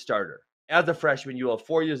going to be the starter. As a freshman, you have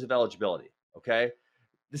 4 years of eligibility. Okay.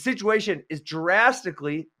 The situation is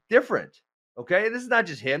drastically different. Okay. This is not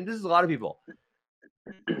just him. This is a lot of people.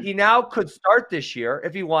 He now could start this year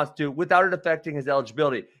if he wants to without it affecting his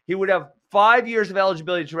eligibility. He would have 5 years of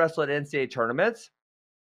eligibility to wrestle at NCAA tournaments.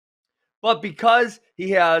 But because he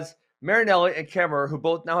has Marinelli and Kemmer, who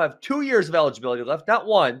both now have 2 years of eligibility left, not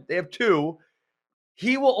one, they have 2,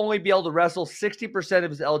 he will only be able to wrestle 60% of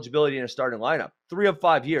his eligibility in a starting lineup, 3 of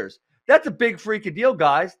 5 years. That's a big freaking deal,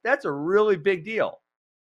 guys. That's a really big deal.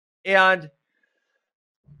 And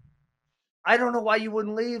I don't know why you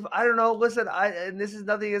wouldn't leave. I don't know. Listen, and this is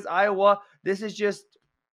nothing against Iowa. This is just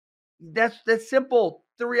that's simple.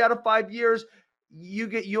 3 out of 5 years, you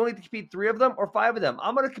only get to compete 3 of them or 5 of them.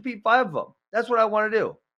 I'm going to compete 5 of them. That's what I want to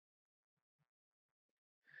do.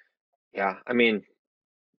 Yeah, I mean,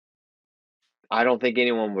 I don't think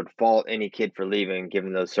anyone would fault any kid for leaving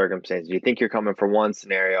given those circumstances. You think you're coming from one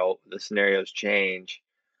scenario, the scenarios change.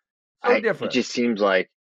 So It different. just seems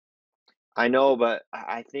like I know, but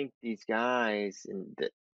I think these guys,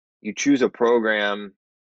 you choose a program.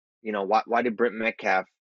 Why did Brent Metcalf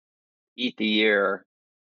eat the year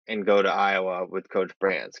and go to Iowa with Coach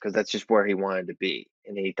Brands? Because that's just where he wanted to be,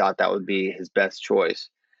 and he thought that would be his best choice.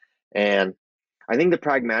 And I think the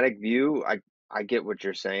pragmatic view, I get what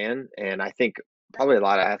you're saying, and I think probably a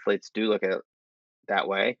lot of athletes do look at it that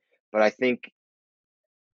way. But I think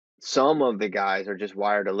some of the guys are just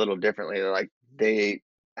wired a little differently. They're like they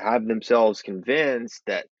have themselves convinced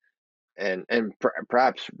that, and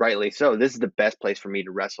perhaps rightly so, this is the best place for me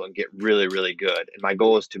to wrestle and get really, really good. And my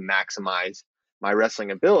goal is to maximize my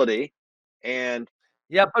wrestling ability. And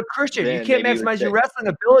yeah, but Christian, you then can't maybe you would maximize say, your wrestling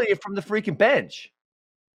ability from the freaking bench.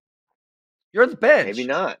 You're the bench. maybe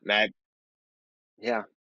not, Matt. Yeah.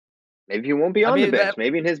 Maybe he won't be I on the mean, bench.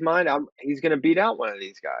 Maybe in his mind, he's going to beat out one of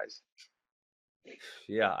these guys.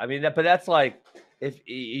 yeah, I mean, but that's like, if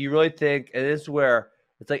you really think, and this is where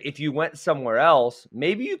it's like, if you went somewhere else,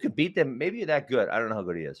 maybe you could beat them. Maybe you're that good. I don't know how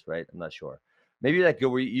good he is, right? I'm not sure. Maybe you're that good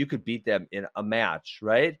where you could beat them in a match,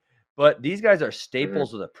 right? But these guys are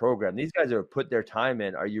staples of the program. These guys are put their time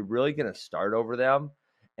in. Are you really going to start over them?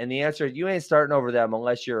 And the answer is you ain't starting over them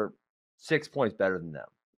unless you're 6 points better than them.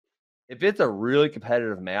 If it's a really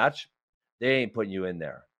competitive match, they ain't putting you in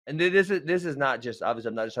there. And this is not just, obviously,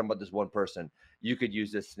 I'm not just talking about this one person. You could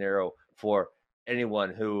use this scenario for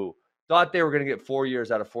anyone who thought they were going to get 4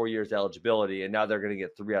 years out of 4 years eligibility, and now they're going to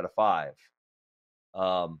get 3 out of 5.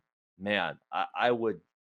 Man, I would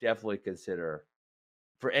definitely consider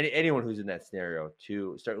for anyone who's in that scenario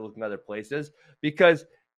to start looking other places, because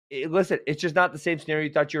listen, it's just not the same scenario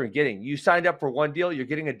you thought you were getting. You signed up for one deal, you're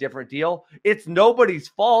getting a different deal. It's nobody's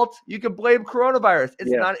fault. You can blame coronavirus.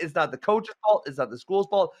 It's not the coach's fault. It's not the school's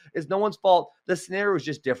fault. It's no one's fault. The scenario is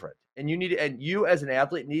just different. And you as an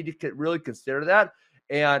athlete need to really consider that.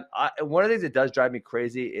 And one of the things that does drive me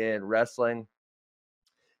crazy in wrestling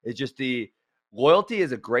is just the loyalty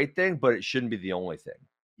is a great thing, but it shouldn't be the only thing.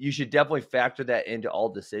 You should definitely factor that into all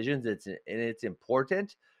decisions. It's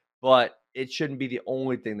important, but it shouldn't be the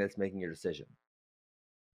only thing that's making your decision.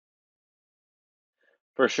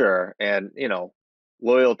 For sure. And,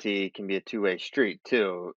 loyalty can be a two-way street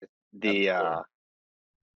too. A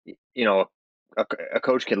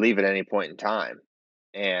coach can leave at any point in time.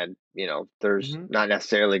 And, there's not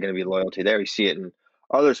necessarily going to be loyalty there. You see it in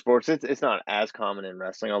other sports. It's not as common in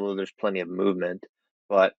wrestling, although there's plenty of movement.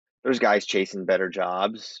 But there's guys chasing better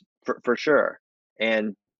jobs for sure.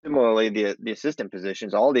 And similarly, the assistant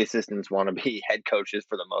positions, all the assistants want to be head coaches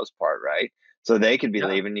for the most part, right? So they could be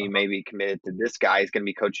leaving. You may be committed to this guy is going to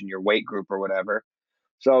be coaching your weight group or whatever.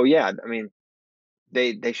 So yeah, I mean,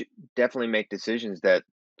 they should definitely make decisions that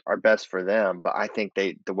are best for them. But I think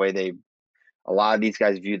a lot of these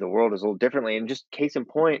guys view the world as a little differently. And just case in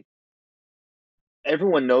point,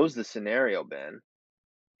 everyone knows the scenario, Ben,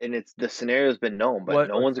 and the scenario's been known, but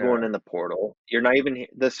no one's going in the portal. You're not even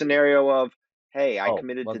the scenario of, hey, I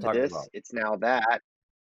committed to this. It's now that,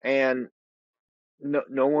 and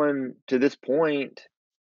no one to this point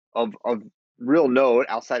of real note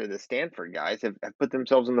outside of the Stanford guys have put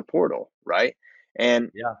themselves in the portal, right?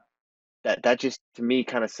 And that just to me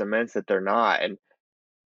kind of cements that they're not, and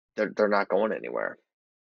they're not going anywhere.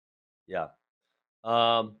 Yeah.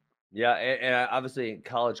 Yeah, and obviously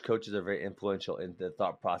college coaches are very influential in the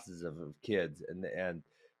thought process of kids and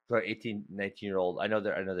for 18, 19-year-old. I know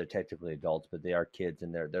they're technically adults, but they are kids,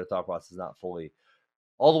 and their thought process is not fully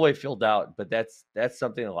all the way filled out. But that's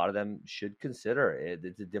something a lot of them should consider.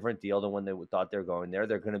 It's a different deal than when they thought they were going there.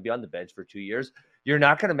 They're going to be on the bench for 2 years. You're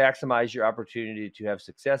not going to maximize your opportunity to have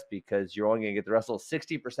success because you're only going to get to wrestle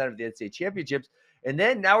 60% of the NCAA championships. And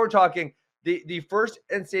then now we're talking the first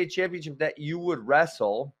NCAA championship that you would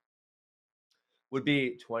wrestle would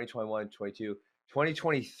be 2021, 22,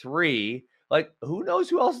 2023. Like, who knows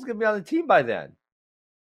who else is going to be on the team by then?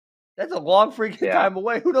 That's a long freaking time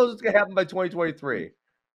away. Who knows what's going to happen by 2023? It's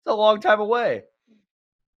a long time away.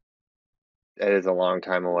 That is a long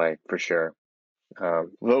time away for sure. I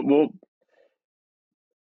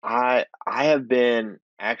have been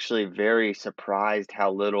actually very surprised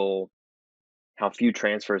how few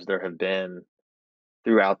transfers there have been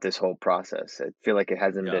throughout this whole process. I feel like it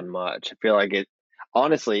hasn't been much. I feel like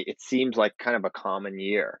honestly, it seems like kind of a common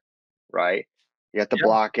year, right? You got the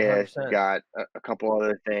blockage, you got a couple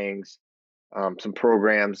other things, some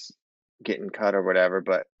programs getting cut or whatever,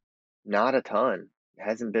 but not a ton. It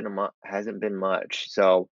hasn't been much.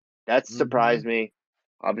 So that surprised me.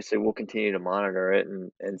 Obviously, we'll continue to monitor it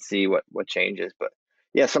and see what changes. But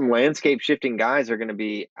yeah, some landscape shifting guys are going to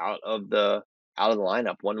be out of the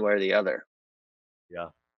lineup one way or the other. Yeah.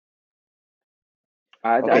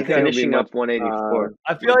 I think finishing up 184.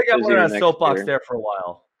 I feel like I'm on a soapbox there for a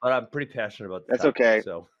while, but I'm pretty passionate about this. That's okay.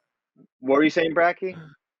 So, what were you saying, Bracky?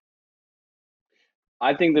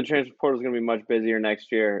 I think the transfer portal is going to be much busier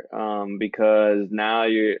next year because now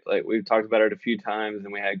you're like we've talked about it a few times,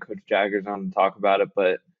 and we had Coach Jaggers on to talk about it,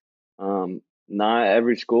 but not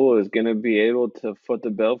every school is going to be able to foot the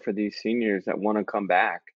bill for these seniors that want to come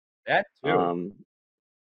back. That too.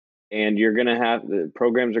 And the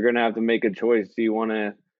programs are going to have to make a choice. Do you want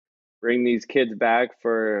to bring these kids back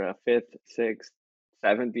for a 5th, 6th,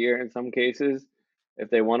 7th year in some cases if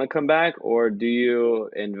they want to come back, or do you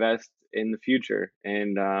invest in the future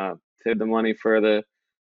and save the money for the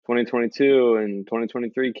 2022 and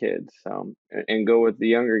 2023 kids and go with the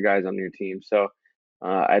younger guys on your team? So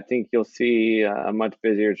I think you'll see a much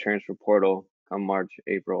busier transfer portal come March,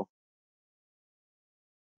 April.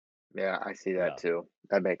 Yeah, I see that too.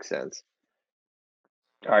 That makes sense.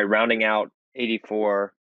 All right, rounding out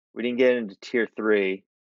 84. We didn't get into tier 3,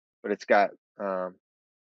 but it's got tier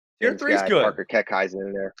 3 is good. Parker Keckheisen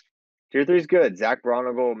in there. Tier 3 is good. Zach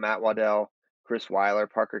Bronigal, Matt Waddell, Chris Weiler,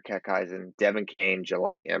 Parker Keckheisen, Devin Kane,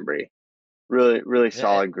 Jelani Embry. Really, really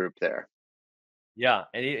solid group there. Yeah,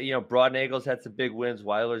 and Broadnagel's had some big wins.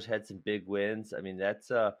 Weiler's had some big wins. I mean,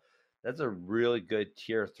 that's a really good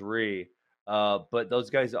tier 3. But those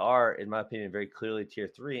guys are, in my opinion, very clearly tier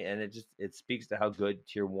 3, and it speaks to how good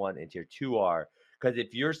tier 1 and tier 2 are. Because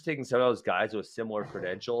if you're taking some of those guys with similar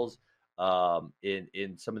credentials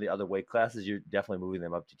in some of the other weight classes, you're definitely moving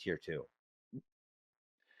them up to tier 2.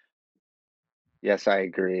 Yes, I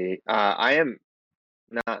agree. I am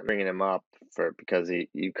not bringing him up because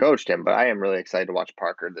you coached him, but I am really excited to watch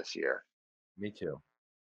Parker this year. Me too.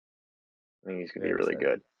 I think he's going to be really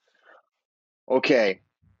good. Okay.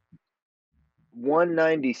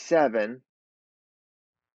 197.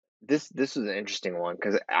 This was an interesting one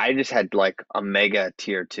because I just had like a mega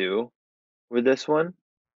tier 2 with this one.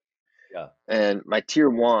 Yeah. And my tier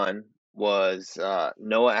 1 was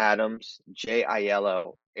Noah Adams, Jay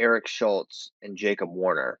Aiello, Eric Schultz, and Jacob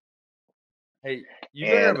Warner. Hey, you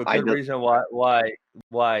better have a good reason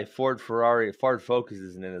why Ford Focus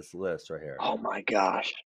isn't in this list right here. Oh my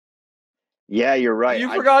gosh. Yeah, you're right.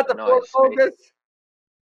 You forgot the Ford Focus?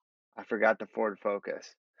 I forgot the Ford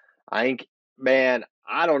Focus. I think, man,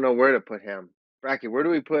 I don't know where to put him. Bracky, where do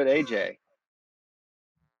we put AJ?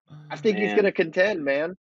 I think he's going to contend,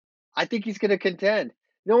 man. I think he's going to contend.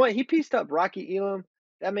 You know what? He pieced up Rocky Elam.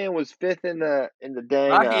 That man was 5th in the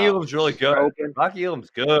dang. Rocky Elam's really good. Open. Rocky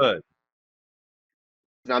Elam's good.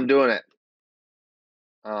 I'm doing it.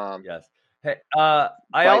 Yes. Hey, I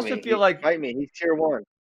also feel like fight me. He's tier 1.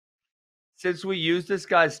 Since we use this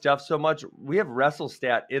guy's stuff so much, we have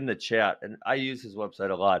WrestleStat in the chat, and I use his website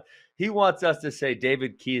a lot. He wants us to say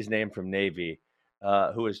David Key's name from Navy,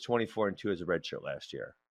 who was 24-2 as a redshirt last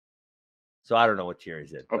year. So I don't know what tier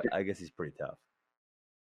he's in, but I guess he's pretty tough.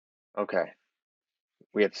 Okay.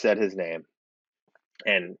 We have said his name.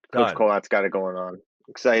 And Coach Colat's got it going on.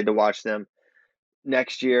 Excited to watch them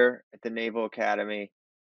next year at the Naval Academy.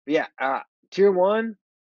 But yeah, tier 1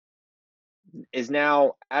 is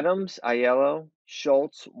now Adams, Aiello,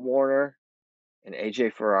 Schultz, Warner, and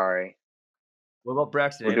AJ Ferrari. What about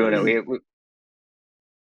Braxton? We're doing it.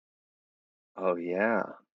 Oh yeah.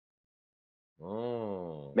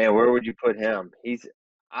 Oh man, where would you put him?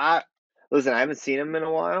 Listen, I haven't seen him in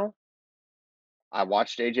a while. I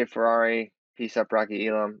watched AJ Ferrari piece up Rocky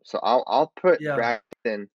Elam, so I'll put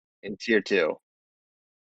Braxton in tier 2.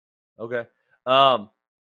 Okay.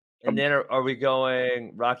 And then are we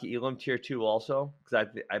going Rocky Elam tier 2 also? Because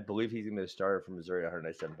I believe he's going to be a starter from Missouri at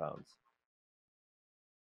 197 pounds.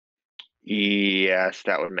 Yes,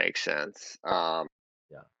 that would make sense. Yeah.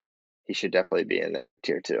 He should definitely be in the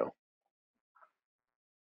tier 2.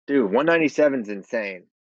 Dude, 197 is insane.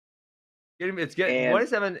 It's getting And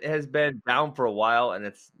 197 has been down for a while, and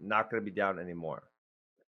it's not going to be down anymore.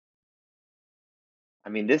 I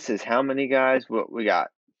mean, this is how many guys? What we got?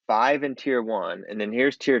 5 in tier 1, and then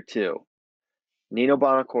here's tier 2. Nino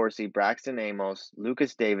Bonacorsi, Braxton Amos,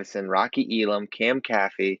 Lucas Davison, Rocky Elam, Cam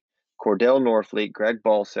Caffey, Cordell Norfleet, Greg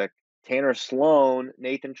Balsick, Tanner Sloan,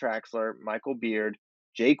 Nathan Traxler, Michael Beard,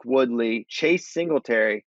 Jake Woodley, Chase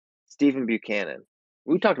Singletary, Stephen Buchanan.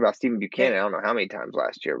 We talked about Stephen Buchanan, I don't know how many times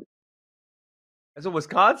last year. That's a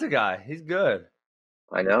Wisconsin guy. He's good.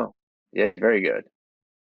 I know. Yeah, very good.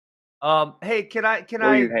 Hey, can I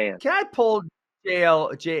pull JAL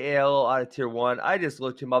out of tier 1? I just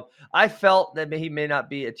looked him up. I felt that he may not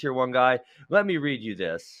be a tier 1 guy. Let me read you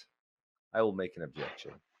this. I will make an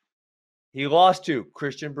objection. He lost to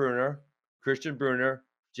Christian Brunner,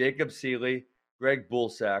 Jacob Seeley, Greg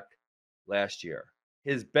Bulsack last year.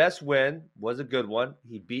 His best win was a good one.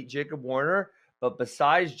 He beat Jacob Warner, but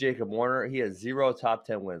besides Jacob Warner, he has 0 top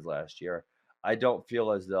 10 wins last year. I don't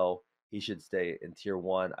feel as though he should stay in tier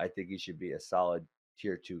 1. I think he should be a solid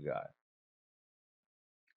tier 2 guy.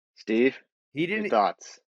 Steve, your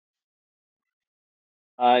thoughts?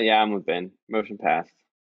 Yeah, I'm with Ben. Motion passed.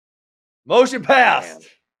 Motion passed. Man.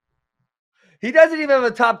 He doesn't even have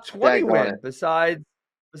a top 20 win besides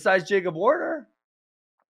Jacob Warner.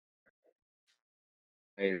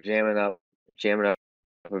 You're jamming up.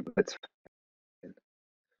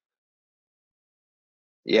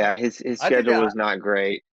 Yeah, his schedule was not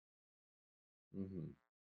great. Mm-hmm.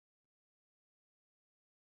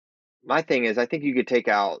 My thing is, I think you could take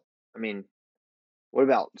out. I mean, what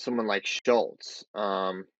about someone like Schultz?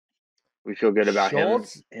 We feel good about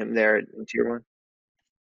him there in tier 1.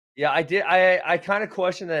 Yeah, I did. I kind of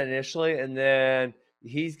questioned that initially, and then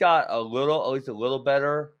he's got at least a little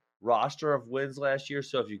better roster of wins last year.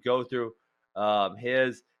 So if you go through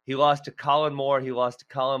he lost to Colin Moore.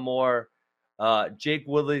 Jake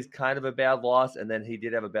Woodley's kind of a bad loss, and then he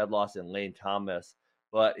did have a bad loss in Lane Thomas,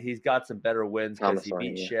 but he's got some better wins because he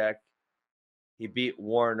beat Shaq, he beat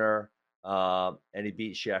Warner, and he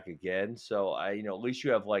beat Shaq again. So at least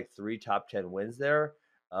you have like 3 top 10 wins there.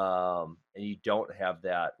 And you don't have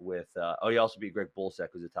that with you also beat Greg Bulsack,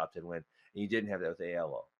 who's a top 10 win, and you didn't have that with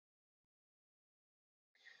ALO.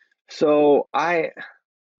 So I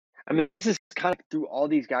mean, this is kind of through all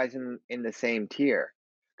these guys in the same tier,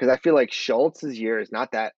 because I feel like Schultz's year is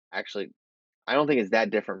not that actually. I don't think it's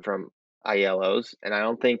that different from Aiello's, and I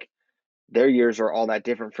don't think their years are all that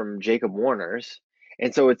different from Jacob Warner's.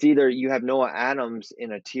 And so it's either you have Noah Adams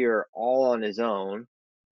in a tier all on his own,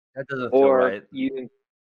 that doesn't feel right.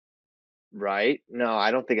 Right? No,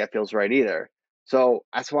 I don't think that feels right either. So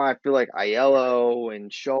that's why I feel like Aiello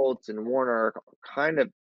and Schultz and Warner are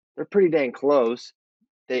they're pretty dang close.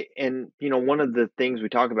 One of the things we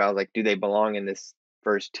talk about is like, do they belong in this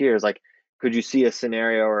first tier? Is like, could you see a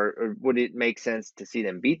scenario or would it make sense to see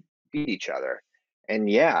them beat each other? And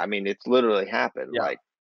yeah, I mean, it's literally happened. Yeah. Like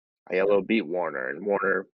Aiello beat Warner and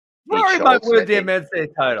Warner beat Rory Schultz. might win the Men's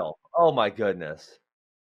State title. Oh my goodness.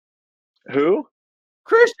 Who?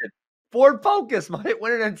 Christian. Ford Focus might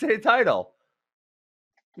win an NCAA title.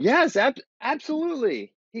 Yes,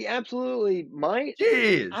 absolutely. He absolutely might.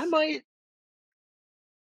 Jeez.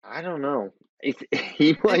 I don't know.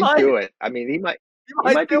 He might do it. I mean, he might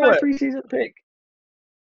be my preseason pick.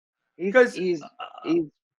 He's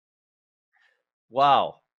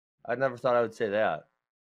wow. I never thought I would say that.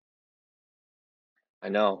 I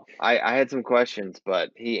know. I had some questions, but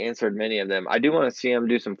he answered many of them. I do want to see him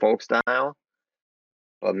do some folk style.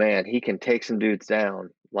 But man, he can take some dudes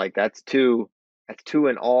down. Like that's two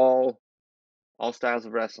in all styles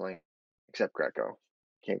of wrestling, except Greco.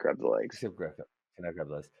 Can't grab the legs. Except Greco cannot grab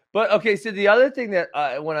the legs. But okay, so the other thing that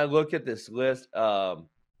when I look at this list, a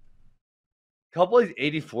couple of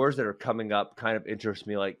these 84s that are coming up kind of interest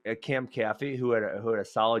me. Like Cam Caffey, who had a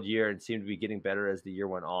solid year and seemed to be getting better as the year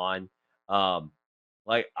went on.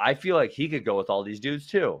 Like I feel like he could go with all these dudes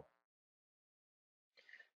too.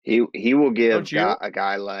 He will give a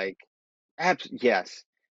guy like yes.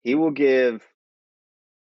 He will give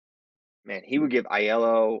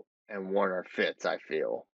Aiello and Warner fits, I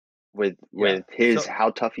feel. With how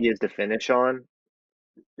tough he is to finish on.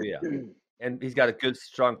 Yeah. And he's got a good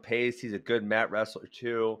strong pace. He's a good mat wrestler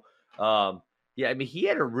too. Yeah, I mean he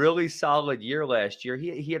had a really solid year last year.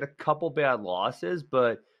 He had a couple bad losses,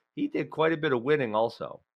 but he did quite a bit of winning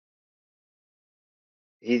also.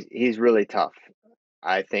 he's really tough.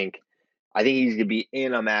 I think he's gonna be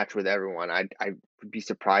in a match with everyone. I would be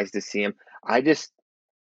surprised to see him. I just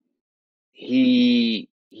he's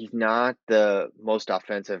not the most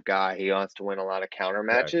offensive guy. He wants to win a lot of counter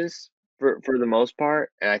Correct. matches for the most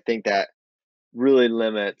part, and I think that really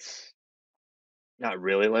limits, not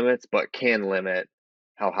really limits, but can limit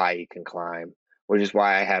how high he can climb, which is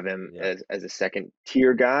why I have him Yeah. as a second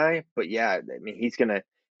tier guy. But yeah, I mean he's gonna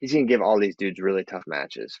give all these dudes really tough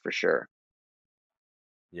matches for sure.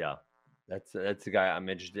 Yeah. That's the guy I'm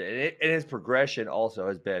interested in. And his progression also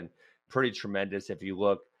has been pretty tremendous. If you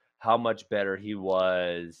look how much better he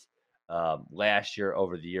was last year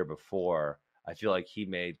over the year before, I feel like he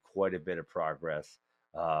made quite a bit of progress.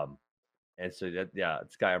 And so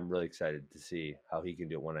this guy I'm really excited to see how he can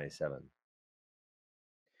do at 197.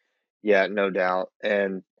 Yeah, no doubt.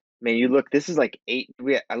 And man, you look, this is like I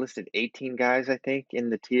listed 18 guys, I think, in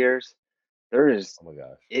the tiers. There is, Oh my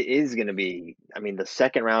gosh. it is going to be, I mean, the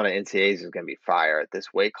second round of NCAAs is going to be fire at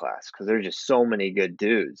this weight class because there's just so many good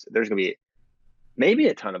dudes. There's going to be maybe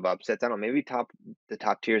a ton of upsets. I don't know, maybe the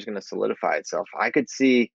top tier is going to solidify itself. I could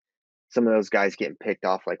see some of those guys getting picked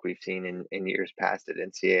off like we've seen in years past at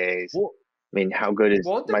NCAAs. Well, I mean, how good is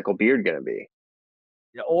won't the Michael Beard going to be?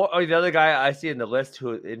 Yeah, or the other guy I see in the list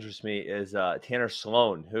who interests me is Tanner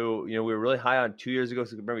Sloan, who we were really high on 2 years ago.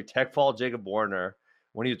 So remember Tech Fall Jacob Warner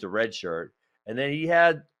when he was a red shirt, and then he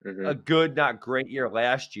had Hmm. a good, not great year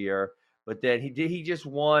last year. But then he just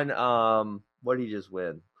won. What did he just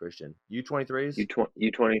win, Christian? U23s,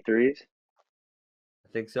 U23s? I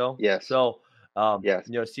think so. Yes. So Yes.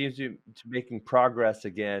 seems to making progress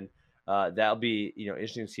again. That'll be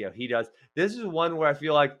interesting to see how he does. This is one where I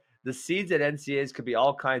feel like the seeds at NCAAs could be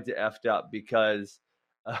all kinds of effed up because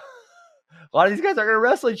a lot of these guys are going to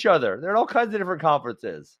wrestle each other. They're in all kinds of different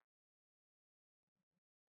conferences.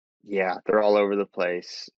 Yeah, they're all over the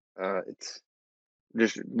place. It's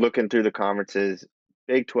just looking through the conferences: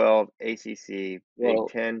 Big 12, ACC, Big Well,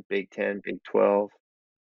 10, Big 10, Big 12.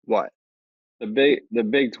 What? the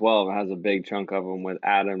Big 12 has a big chunk of them with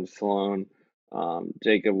Adam Sloan,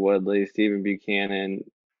 Jacob Woodley, Stephen Buchanan,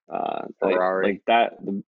 Ferrari. like that.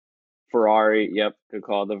 The Ferrari, yep, good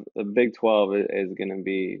call. The Big 12 is going to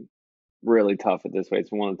be really tough at this weight.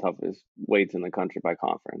 It's one of the toughest weights in the country by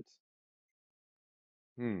conference.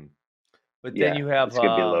 But then Yeah, you have it's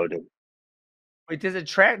gonna be loaded. wait, does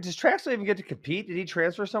Traxler even get to compete? Did he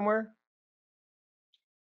transfer somewhere?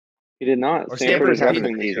 He did not. Or Stanford Stanford's is having the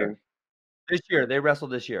wrestling this season. year. This year they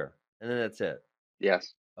wrestled this year, and then that's it.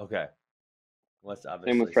 Yes. Okay, unless Same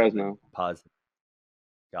obviously with something Fresno. positive.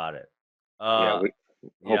 Got it. Yeah, Yeah.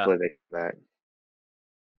 hopefully they come back.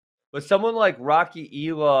 But someone like Rocky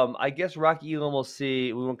Elam, I guess Rocky Elam will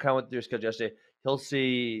see. We went kind of went through your schedule yesterday. He'll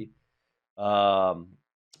see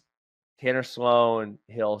Tanner Sloan.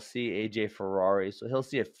 He'll see AJ Ferrari. So he'll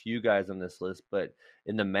see a few guys on this list. But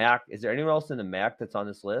in the MAC, is there anyone else in the MAC that's on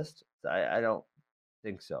this list? I don't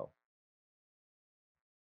think so.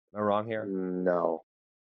 Am I wrong here? No.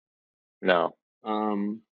 There's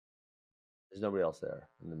nobody else there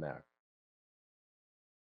in the MAC.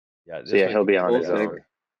 Yeah, So yeah, he'll be on his Bullsick. own.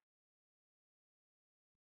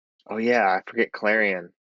 Oh yeah, I forget Clarion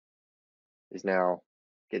is now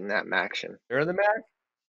getting that action. They're in the MAC?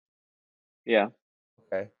 Yeah.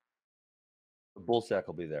 Okay. The Bullsack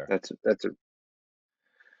will be there. That's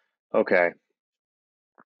okay.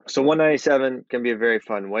 So 197 can be a very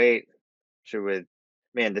fun weight. Sure, with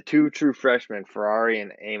the two true freshmen, Ferrari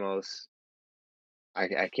and Amos.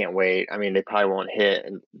 I can't wait. I mean, they probably won't hit,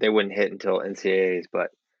 and they wouldn't hit until NCAAs, but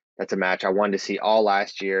that's a match I wanted to see all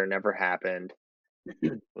last year. Never happened.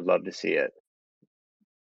 Would love to see it.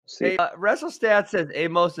 See. Hey, WrestleStats says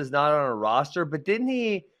Amos is not on a roster, but didn't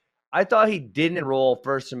he? I thought he didn't enroll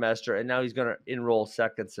first semester, and now he's going to enroll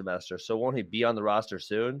second semester. So won't he be on the roster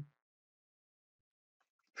soon?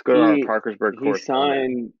 Let's go to our Parkersburg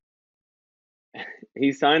correspondent.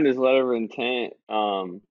 He signed his letter of intent.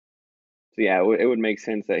 So yeah, it would make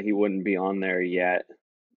sense that he wouldn't be on there yet.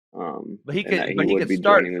 But he and that could. But he would could be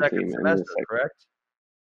start joining the second team semester, correct?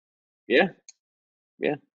 Yeah.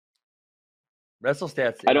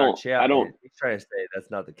 WrestleStats I in our don't- chat. I don't- He's trying to say that's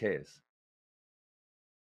not the case.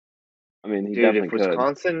 I mean, he Dude, definitely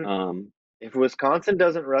if Wisconsin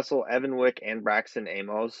doesn't wrestle Evan Wick and Braxton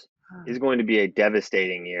Amos, is going to be a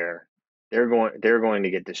devastating year. They're going to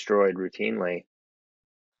get destroyed routinely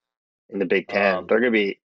in the Big Ten. They're going to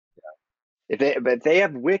be if they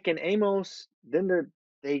have Wick and Amos, then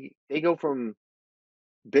they go from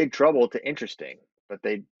big trouble to interesting. But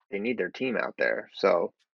they need their team out there,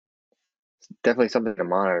 so it's definitely something to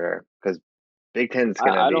monitor because Big Ten's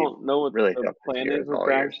going to I be don't know what really the tough this plan year is with all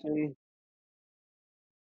year. Braxton.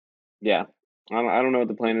 Yeah. I don't know what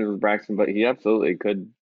the plan is with Braxton, but he absolutely could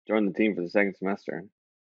join the team for the second semester.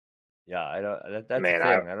 Yeah, I don't. That's a Man,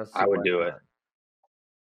 thing. I don't see I why would do it. not.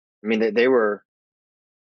 I mean, they were.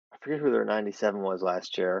 I forget who their 97 was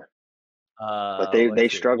last year, but they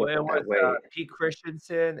Let's see. struggled Well, it with was that weight. Pete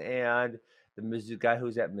Christensen and the Mizzou guy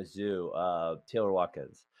who's at Mizzou, Taylor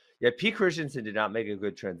Watkins. Yeah, Pete Christensen did not make a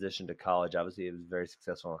good transition to college. Obviously, he was very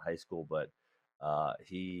successful in high school, but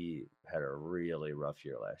he had a really rough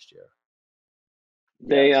year last year.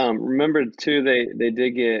 They Yes, remember too. They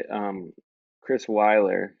did get Chris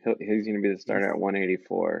Weiler. He's going to be the He's starter at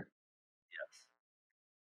 184. yes,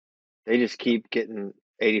 they just keep getting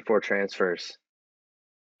 84 transfers.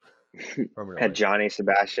 Had permanently. Johnny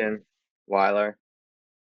Sebastian Weiler.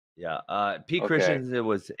 Yeah, Pete Okay, Christensen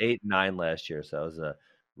was 8-9 last year, so it was a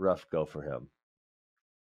rough go for him.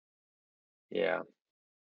 yeah.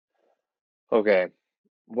 Okay,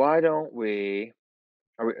 why don't we?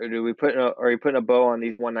 Are we putting a bow on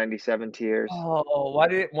these 197 tiers? Oh, why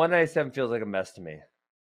did 197 feels like a mess to me?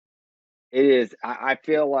 It is. I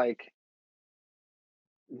feel like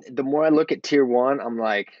the more I look at tier one, I'm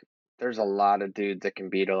like, there's a lot of dudes that can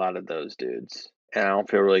beat a lot of those dudes, and I don't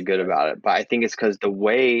feel really Yes, good about it. But I think it's because the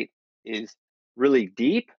weight is really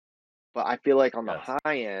deep, but I feel like on the yes,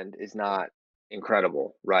 high end is not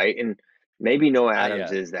incredible, right? And maybe Noah not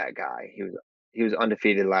Adams yet. is that guy. He was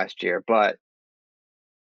undefeated last year, but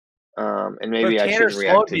and But if maybe I Tanner shouldn't Sloan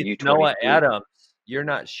react to beats Noah U23. Adams, you're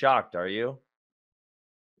not shocked, are you?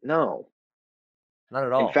 No, Not at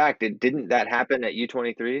in all. fact, it didn't that happen at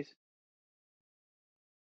U23s?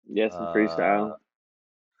 Yes, in Uh, freestyle.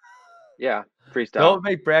 Yeah, freestyle. don't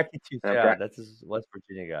make Bracky too Bra- sad. That's his West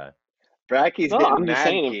Virginia guy. Bracky's No, hitting I'm just mad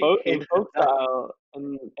saying key. in folk style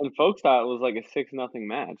in folk style it was like a 6-0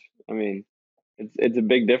 match. I mean, it's a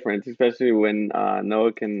big difference, especially when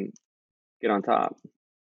Noah can get on top.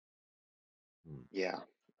 Hmm. Yeah.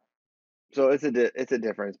 So it's a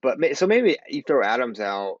difference, but so maybe you throw Adams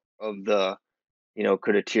out of the,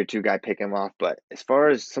 could a tier two guy pick him off? But as far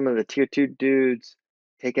as some of the tier two dudes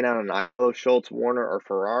taking out an Ilo, Schultz, Warner, or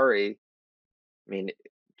Ferrari, I mean, it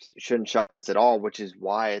shouldn't shock us at all. Which is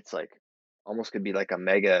why it's like almost could be like a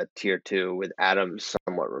mega tier two with Adams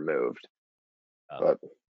somewhat removed. Oh. But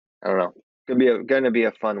I don't know. Gonna be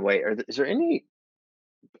a fun way. Is there any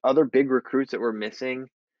other big recruits that we're missing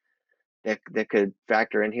that could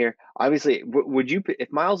factor in here? Obviously, would you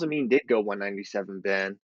if Miles Amin did go 197,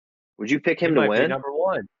 Ben? Would you pick He him to might be win? number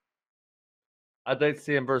one. I'd like to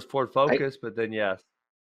see him versus Ford I Focus, but then yes.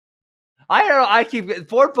 I don't know. I keep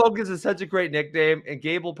Ford Focus is such a great nickname, and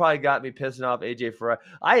Gable probably got me pissing off AJ Ferrari.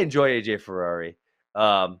 I enjoy AJ Ferrari.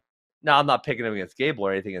 Now I'm not picking him against Gable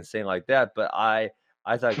or anything insane like that, but I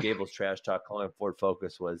thought Gable's trash talk calling Ford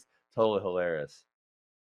Focus was totally hilarious.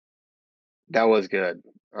 That was good.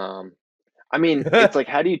 I mean, it's like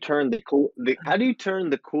how do you turn how do you turn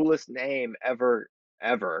the coolest name ever?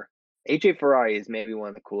 AJ Ferrari is maybe one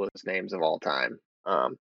of the coolest names of all time.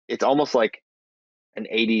 It's almost like an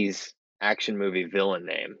 80s action movie villain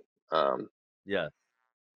name. Yeah.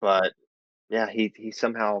 But yeah, he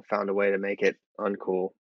somehow found a way to make it uncool,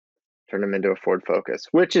 turn him into a Ford Focus,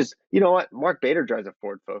 which is, you know what? Mark Bader drives a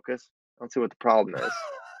Ford Focus. I don't see what the problem is.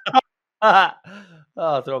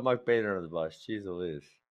 Oh, throw Mark Bader under the bus. Jeez Louise.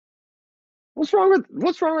 What's wrong with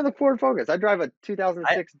the Ford Focus? I drive a I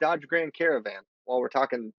 2006 Dodge Grand Caravan while we're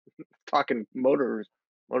talking motor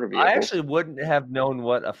I vehicles. actually wouldn't have known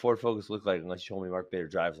what a Ford Focus looked like unless you told me Mark Bader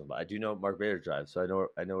drives them. But I do know what Mark Bader drives, so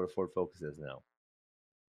I know what a Ford Focus is now.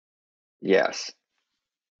 Yes.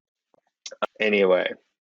 Anyway,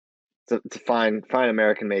 it's a fine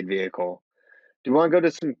American made vehicle. Do you want to go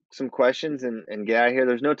to some questions and get out of here?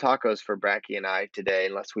 There's no tacos for Bracky and I today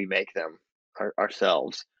unless we make them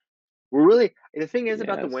ourselves. The thing is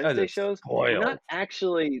about the Yes. Guys Wednesday are shows, spoiled.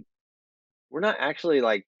 we're not actually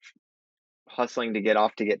like hustling to get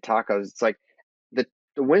off to get tacos. It's like the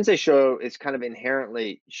the Wednesday show is kind of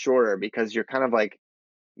inherently shorter because you're kind of like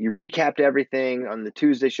you recapped everything on the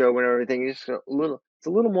Tuesday show when everything is it's a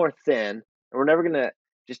little more thin, and we're never gonna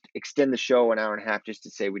just extend the show an hour and a half just to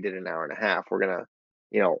say we did an hour and a half. We're gonna,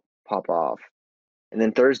 pop off. And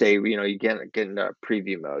then Thursday, you get into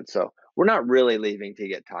preview mode. So we're not really leaving to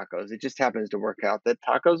get tacos. It just happens to work out that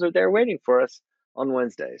tacos are there waiting for us on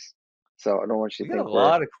Wednesdays. So I don't want you We to got a think we're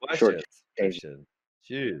lot of short questions, changing.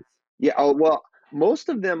 Christian. Jeez. Yeah. Oh well, most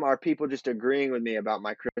of them are people just agreeing with me about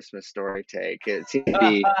my Christmas story take. It seems to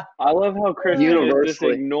be I love how Christian is just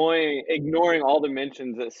universally. ignoring all the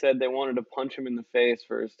mentions that said they wanted to punch him in the face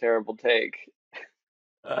for his terrible take.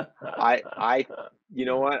 I you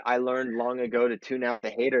know what? I learned long ago to tune out the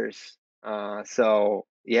haters. So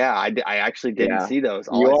Yeah, I actually didn't Yeah, see those.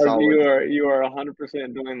 All you I are saw was, you are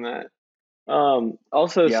 100% doing that.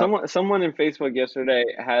 Also, yep. someone in Facebook yesterday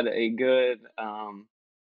had a good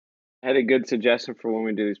suggestion for when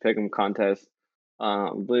we do these pick'em contests.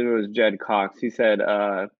 I believe it was Jed Cox. He said,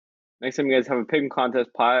 next time you guys have a pick'em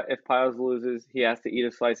contest, if Piles loses, he has to eat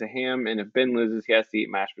a slice of ham, and if Ben loses, he has to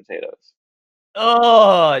eat mashed potatoes.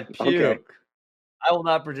 Oh, Okay. puke! I will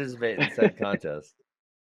not participate in said contest.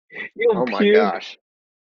 You'll Oh my puke. gosh.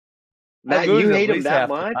 I Matt, lose you at hate him least that half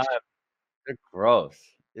the much? time. They're gross.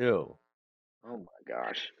 Ew. Oh my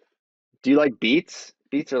gosh. Do you like beets?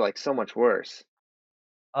 Beets are like so much worse.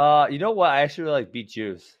 You know what? I actually really like beet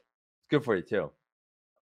juice. It's good for you too.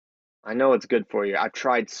 I know it's good for you. I've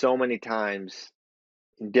tried so many times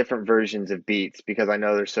in different versions of beets because I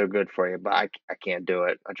know they're so good for you, but I can't do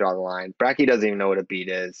it. I draw the line. Bracky doesn't even know what a beet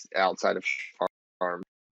is outside of farm.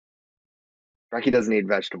 Bracky doesn't eat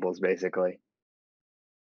vegetables, basically.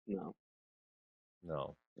 No.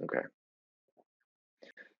 No. Okay.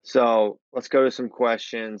 So let's go to some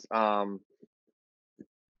questions.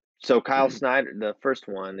 So Kyle Snyder, the first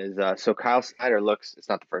one is so Kyle Snyder looks, it's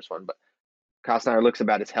not the first one, but Kyle Snyder looks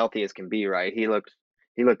about as healthy as can be, right? He looked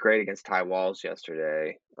great against Ty Walls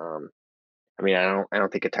yesterday. I mean, I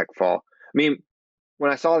don't think a tech fall. I mean,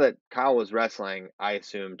 when I saw that Kyle was wrestling, I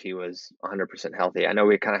assumed he was 100% healthy. I know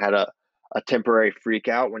we kind of had a temporary freak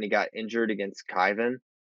out when he got injured against Kyvan,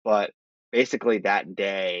 but basically that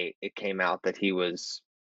day it came out that he was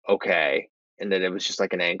okay and that it was just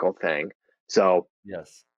like an ankle thing. So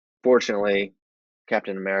Yes. fortunately,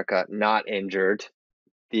 Captain America not injured.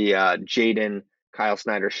 The Jaden Kyle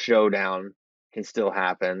Snyder showdown can still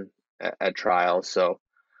happen at trials. So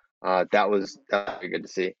that was very good to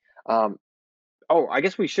see. I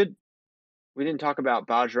guess we didn't talk about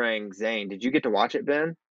Bajrang Zane. Did you get to watch it,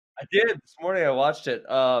 Ben? I did this morning. I watched it.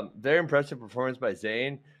 Very impressive performance by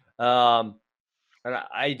Zane. And one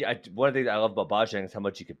of the things I love about Bajrang is how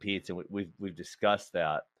much he competes, and we've discussed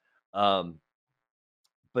that.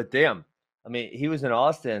 But damn, I mean, he was in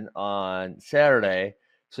Austin on Saturday,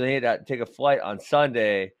 so he had to take a flight on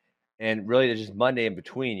Sunday, and really there's just Monday in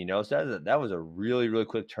between, you know. So that was a really really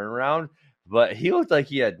quick turnaround. But he looked like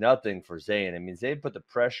he had nothing for Zane. I mean, Zane put the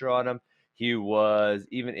pressure on him. He was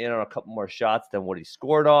even in on a couple more shots than what he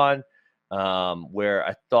scored on. Where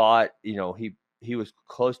I thought, he was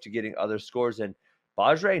close to getting other scores, and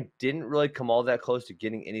Bajrang didn't really come all that close to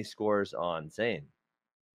getting any scores on Zane.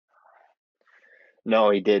 No,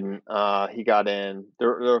 he didn't. He got in. There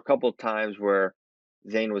were a couple of times where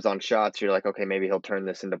Zane was on shots. You're like, okay, maybe he'll turn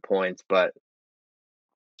this into points, but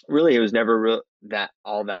really, it was never that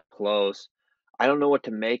close. I don't know what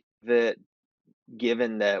to make of it,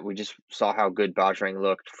 given that we just saw how good Bajrang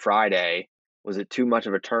looked Friday. Was it too much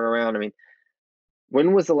of a turnaround? I mean,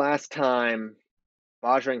 when was the last time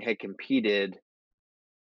Bajrang had competed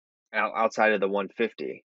outside of the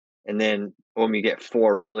 150? And then when we get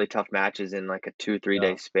four really tough matches in like a 2-3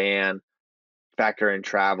 day Yeah. span, factor in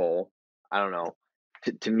travel, I don't know.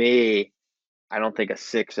 To me, I don't think a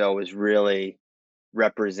 6-0 is really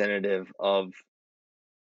representative of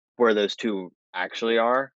where those two actually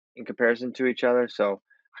are in comparison to each other. So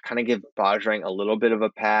I kind of give Bajrang a little bit of a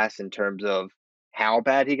pass in terms of how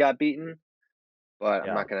bad he got beaten, but I'm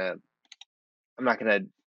Yeah. not gonna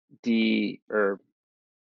or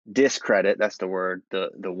discredit, that's the word, the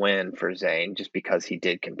win for Zane just because he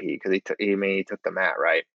did compete, because he took the mat,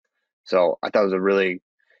 right? So I thought it was a really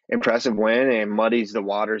impressive win and muddies the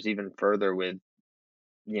waters even further with,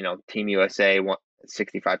 Team USA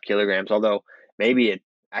 65 kilograms, although maybe it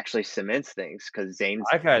actually cements things because Zane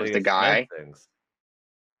I kind of was think the it cements guy. things.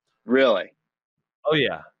 Really? Oh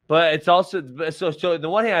yeah, but it's also so. The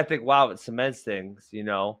one hand, I think, wow, it cements things,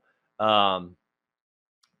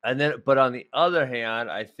 and then, but on the other hand,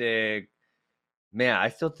 I think, man, I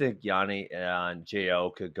still think Yanni and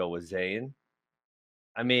Jo could go with Zayn.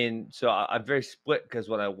 I mean, so I'm very split because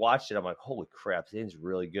when I watched it, I'm like, holy crap, Zayn's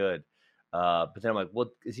really good. But then I'm like,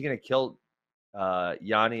 well, is he gonna kill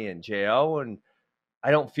Yanni and Jo? And I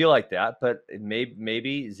don't feel like that, but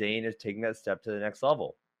maybe Zayn is taking that step to the next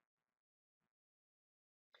level.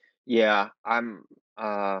 Yeah,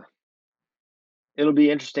 it'll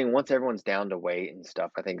be interesting once everyone's down to weight and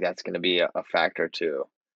stuff. I think that's going to be a factor too,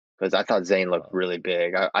 because I thought Zane looked really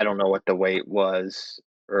big. I don't know what the weight was,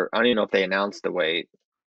 or I don't even know if they announced the weight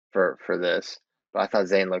for this, but I thought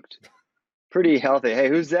Zane looked pretty healthy. Hey,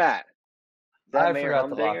 who's that? Is that I Mayor forgot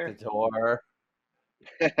to lock the Humdinger? door.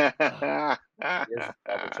 He has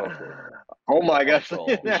double chokehold. Oh my gosh, look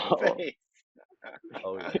at Control. that No. face.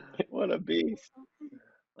 Oh yeah. What a beast.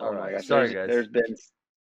 All Oh my right. gosh, Sorry, guys. there's been,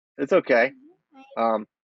 it's okay. Um,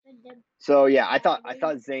 So yeah, I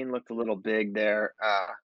thought Zane looked a little big there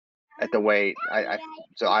at the weight.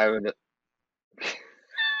 So I would.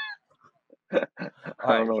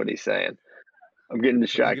 I don't know what he's saying. I'm getting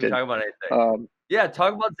distracted. Talk about anything. Yeah,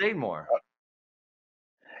 talk about Zane more.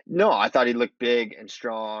 No, I thought he looked big and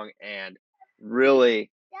strong and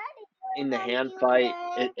really in the hand fight.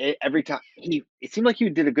 Every time it seemed like he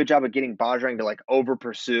did a good job of getting Bajrang to like over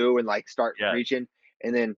pursue and like start reaching.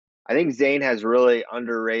 And then I think Zane has really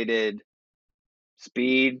underrated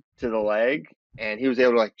speed to the leg, and he was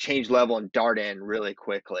able to like change level and dart in really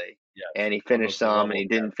quickly. Yes. And he finished some, and he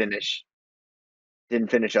didn't finish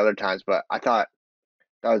other times. But I thought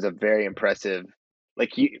that was a very impressive.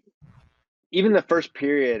 Like even the first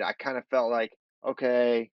period, I kind of felt like,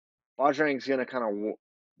 okay, Bajrang's gonna kind of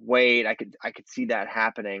wait. I could see that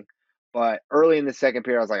happening. But early in the second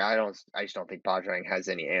period, I was like, I just don't think Bajrang has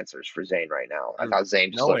any answers for Zane right now. I thought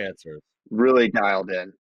Zane just looked really dialed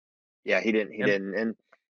in. Yeah, he didn't. And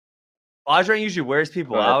Bajrang usually wears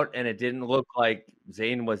people out, and it didn't look like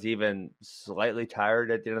Zane was even slightly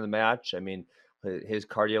tired at the end of the match. I mean, his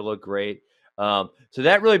cardio looked great. So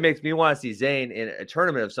that really makes me want to see Zane in a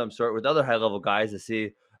tournament of some sort with other high-level guys to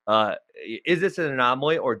see, is this an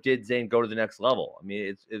anomaly or did Zane go to the next level? I mean,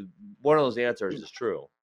 it's one of those answers is true.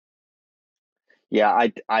 Yeah,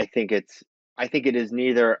 I think it is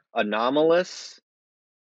neither anomalous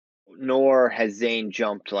nor has Zane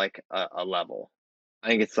jumped like a level. I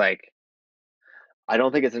think it's like, I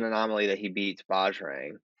don't think it's an anomaly that he beats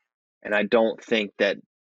Bajrang, and I don't think that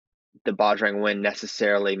the Bajrang win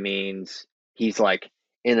necessarily means he's like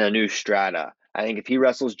in a new strata. I think if he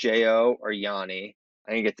wrestles Jo or Yanni,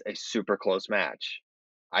 I think it's a super close match.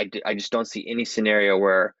 I just don't see any scenario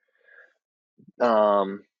where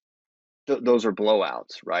those are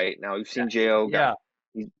blowouts, right? Now we've seen Jo. Yeah,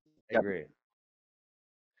 I agree.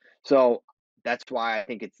 So that's why I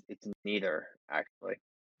think it's neither, actually.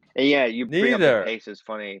 And yeah, you bring up the pace is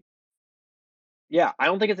funny. Yeah, I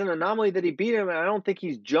don't think it's an anomaly that he beat him, and I don't think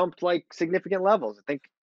he's jumped like significant levels. I think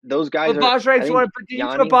those guys but Bajrang's one.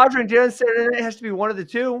 But Bajrang didn't say it has to be one of the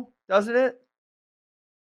two, doesn't it?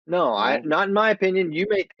 No, not in my opinion. You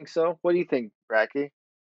may think so. What do you think, Bracky?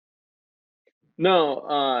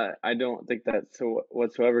 No, I don't think that so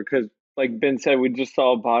whatsoever. Because, like Ben said, we just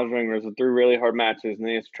saw Bajrang wrestle 3 really hard matches, and then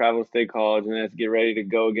he has to travel to State College, and then has to get ready to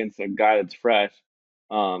go against a guy that's fresh.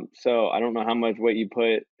 So I don't know how much weight you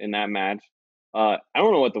put in that match. I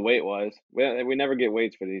don't know what the weight was. We never get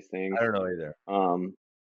weights for these things. I don't know either.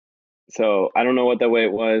 So I don't know what that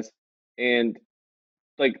weight was. And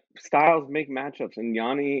like styles make matchups, and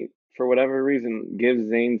Yanni, for whatever reason, gives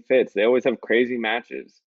Zane fits. They always have crazy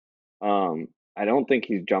matches. I don't think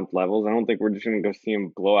he's jumped levels. I don't think we're just gonna go see him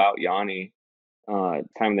blow out Yanni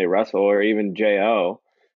time they wrestle, or even Jo.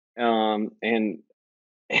 And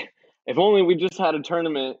if only we just had a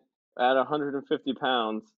tournament at 150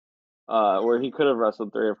 pounds where he could have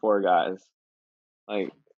wrestled 3 or 4 guys.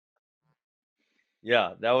 Like,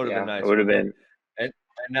 yeah, that would have been nice. It would have been. And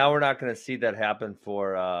now we're not going to see that happen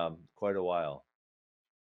for quite a while.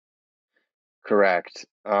 Correct.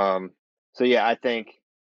 So yeah, I think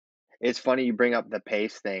it's funny you bring up the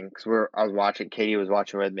pace thing, because Katie was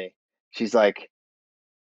watching with me. She's like,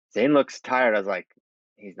 Zane looks tired. I was like,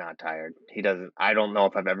 he's not tired. He doesn't. I don't know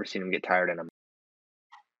if I've ever seen him get tired in a.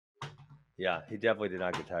 Yeah, he definitely did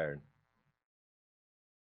not get tired.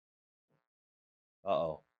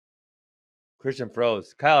 Uh-oh. Christian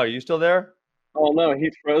froze. Kyle, are you still there? Oh no,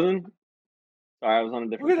 he's frozen. Sorry, I was on a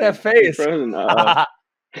different. Look at that face. He's frozen.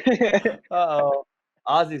 Uh-oh.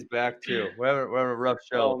 Ozzy's back too. We're having a rough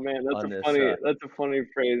show. Oh man, that's a funny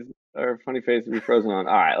phrase or funny face to be frozen on.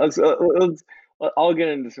 All right, let's I'll get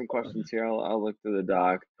into some questions here. I'll look through the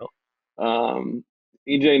doc.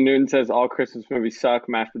 EJ Newton says all Christmas movies suck.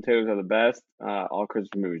 Mashed potatoes are the best. All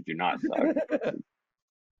Christmas movies do not suck.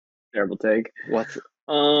 Terrible take. Let's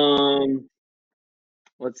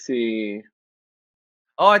see.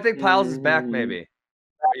 Oh, I think Piles is back. Maybe.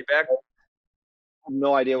 Are you back? I have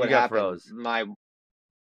no idea what happened. Froze.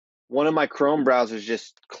 One of my Chrome browsers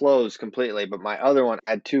just closed completely, but my other one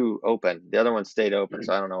had 2 open. The other one stayed open,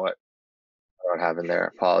 so I don't know what happened there.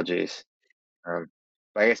 Apologies. But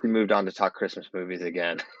I guess we moved on to talk Christmas movies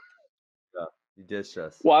again. Yeah, you dissed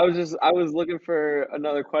us. Well, I was looking for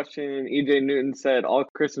another question, and EJ Newton said all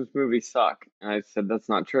Christmas movies suck, and I said that's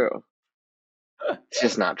not true. It's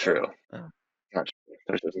just not true. Not true.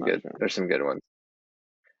 There's some good ones.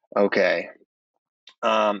 Okay.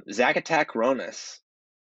 Zach Attack Ronas,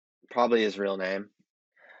 probably his real name.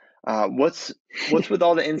 What's with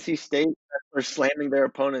all the NC State that are slamming their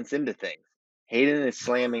opponents into things? Hayden is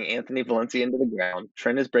slamming Anthony Valencia into the ground.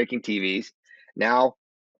 Trent is breaking TVs. Now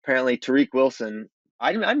apparently Tariq Wilson.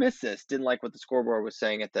 I missed this. Didn't like what the scoreboard was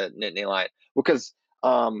saying at the Nittany line because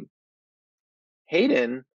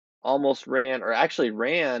Hayden almost ran, or actually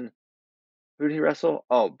ran. Who did he wrestle?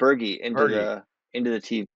 Oh, Bergie Bergie. into the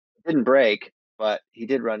TV. Didn't break, but he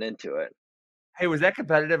did run into it. Hey, was that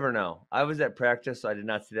competitive or no? I was at practice, so I did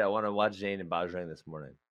not see that. I want to watch Zane and Bajrang this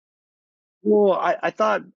morning. Well, I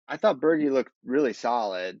thought Bergie looked really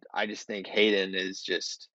solid. I just think Hayden is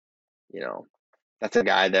just, that's a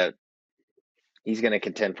guy that he's going to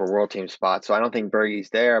contend for world team spots. So I don't think Bergie's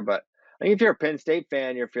there. But I think if you're a Penn State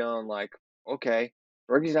fan, you're feeling like, okay,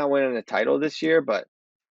 Bergie's not winning a title this year, but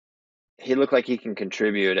he looked like he can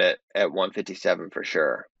contribute at 157 for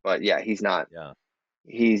sure. But yeah, he's not. Yeah.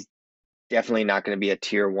 He's definitely not going to be a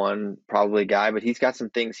tier 1 probably guy, but he's got some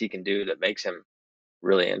things he can do that makes him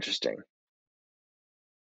really interesting.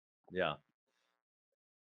 Yeah.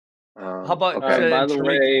 How about okay. By the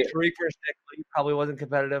way, Tariq versus Nickley probably wasn't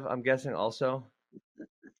competitive, I'm guessing also?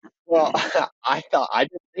 Well, I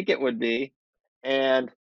didn't think it would be. And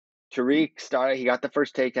Tariq started, he got the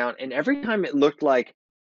first takedown, and every time it looked like,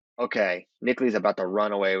 okay, Nickley's about to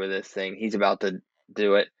run away with this thing. He's about to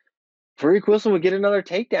do it. Tariq Wilson would get another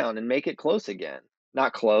takedown and make it close again.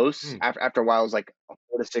 Not close. After a while, it was like a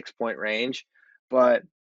 4 to 6 point range. But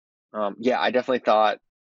yeah, I definitely thought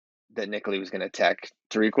that Nickley was going to tech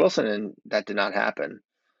Tariq Wilson, and that did not happen.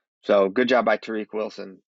 So good job by Tariq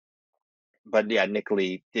Wilson. But yeah,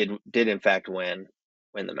 Nickley did in fact win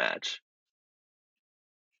the match.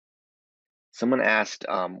 Someone asked,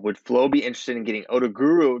 would Flo be interested in getting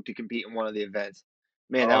Otaguru to compete in one of the events?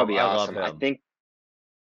 Man, that would be awesome. I think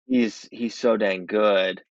he's so dang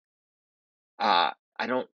good. I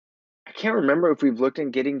can't remember if we've looked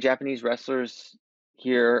in getting Japanese wrestlers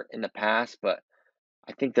here in the past, but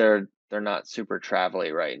I think they're not super travel-y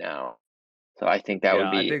right now. So I think that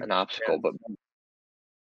would be an obstacle. But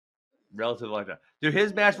relatively like that. Dude,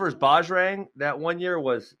 his match versus Bajrang that one year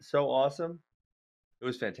was so awesome. It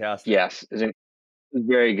was fantastic. Yes, it was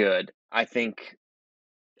very good. I think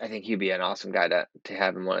he'd be an awesome guy to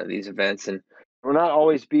have in one of these events, and will not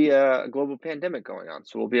always be a global pandemic going on,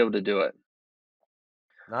 so we'll be able to do it.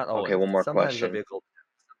 Not always. Okay, one more sometimes question.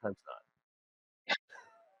 Sometimes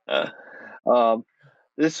not.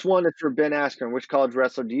 This one is for Ben Askren. Which college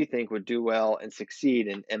wrestler do you think would do well and succeed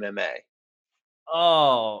in MMA?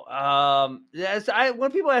 Oh, yes.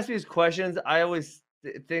 When people ask me these questions, I always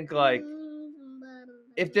think like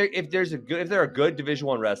if they're a good Division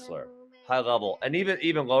I wrestler, high level, and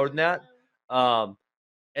even lower than that, and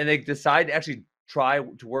they decide to actually try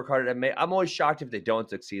to work hard at MMA, I'm always shocked if they don't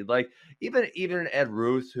succeed. Like even Ed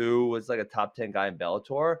Ruth, who was like a top 10 guy in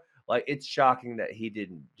Bellator, like it's shocking that he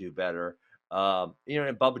didn't do better. And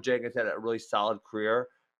Bubba Jenkins had a really solid career,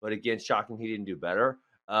 but again, shocking he didn't do better.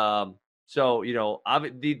 So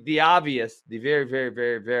the obvious, the very, very,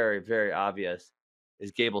 very, very, very obvious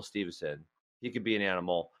is Gable Stevenson. He could be an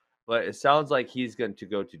animal, but it sounds like he's going to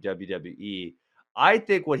go to WWE. I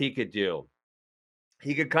think what he could do,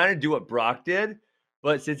 he could kind of do what Brock did,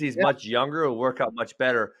 but since he's much younger, it'll work out much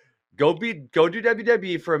better. Go do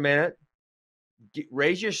WWE for a minute,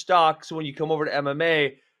 raise your stock, so when you come over to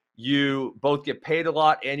MMA, you both get paid a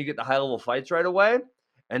lot and you get the high level fights right away,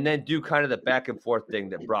 and then do kind of the back and forth thing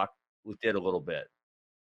that Brock did a little bit.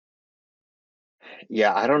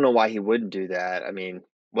 Yeah, I don't know why he wouldn't do that. I mean,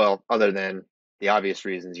 well, other than the obvious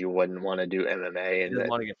reasons you wouldn't want to do MMA and that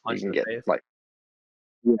want to get punched you can in the get face. like,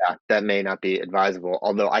 yeah, that may not be advisable.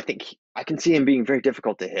 Although I think I can see him being very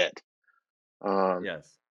difficult to hit. Yes.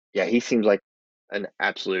 Yeah, he seems like an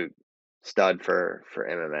absolute stud for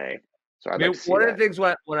MMA. So I'd like to see one that. of the things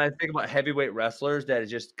when I think about heavyweight wrestlers that is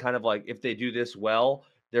just kind of like if they do this well,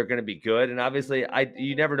 they're going to be good. And obviously,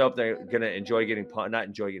 you never know if they're going to enjoy getting punched, not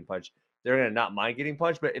enjoy getting punched. They're going to not mind getting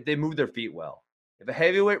punched, but if they move their feet well, if a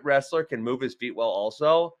heavyweight wrestler can move his feet well,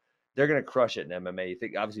 also they're going to crush it in MMA. You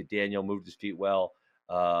think obviously Daniel moved his feet well,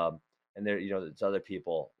 and there it's other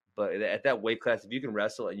people, but at that weight class, if you can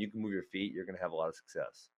wrestle and you can move your feet, you're going to have a lot of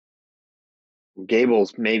success.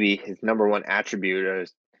 Gable's maybe his number one attribute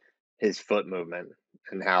is his foot movement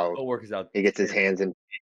and how he gets his hands and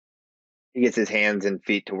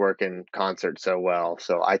feet to work in concert so well.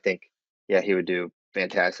 So I think, yeah, he would do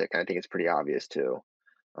fantastic. I think it's pretty obvious too.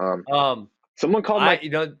 Someone called my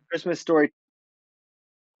Christmas story.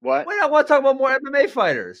 What? Wait, I want to talk about more MMA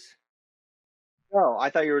fighters. No, I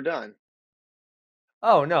thought you were done.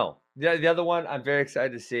 Oh no, the other one I'm very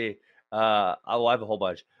excited to see. I have a whole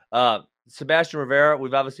bunch. Sebastian Rivera.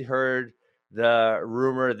 We've obviously heard the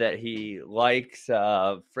rumor that he likes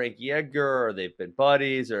Frankie Edgar, or they've been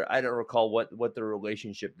buddies, or I don't recall what the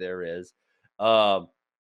relationship there is. But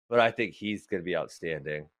but I think he's going to be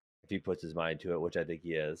outstanding if he puts his mind to it, which I think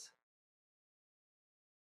he is.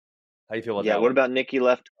 How do you feel about that? What about Nicky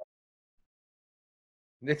Left?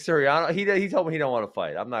 Nick Suriano? He told me he don't want to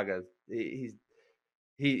fight. I'm not gonna. He's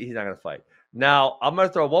not gonna fight. Now I'm gonna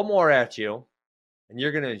throw one more at you, and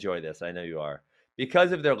you're gonna enjoy this. I know you are.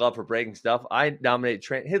 Because of their love for breaking stuff, I nominate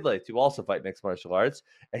Trent Hidley to also fight mixed martial arts,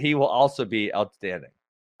 and he will also be outstanding.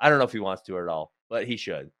 I don't know if he wants to at all, but he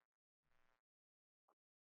should.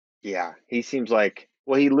 Yeah, he seems like,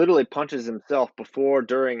 well, he literally punches himself before,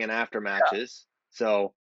 during, and after matches. Yeah.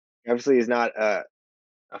 So obviously he's not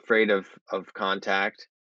afraid of contact.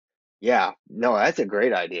 Yeah, no, that's a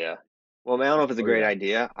great idea. Well, I don't know if it's a great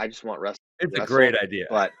idea. I just want wrestling. It's a great idea,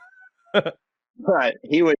 but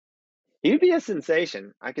he would be a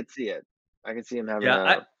sensation. I could see it. I could see him having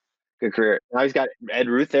a good career. Now he's got Ed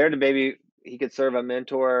Ruth there to maybe he could serve a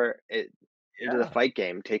mentor into the fight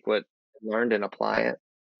game. Take what he learned and apply it.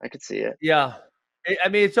 I could see it. Yeah. I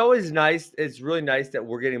mean, it's always nice. It's really nice that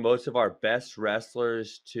we're getting most of our best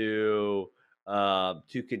wrestlers to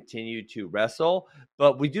continue to wrestle,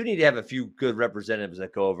 but we do need to have a few good representatives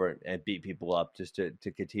that go over and beat people up just to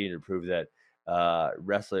continue to prove that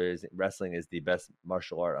wrestling is the best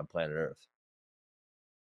martial art on planet Earth.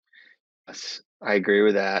 Yes, I agree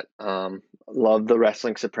with that. Love the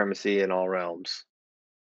wrestling supremacy in all realms.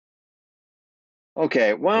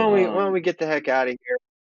 Okay, why don't we get the heck out of here?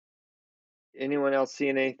 Anyone else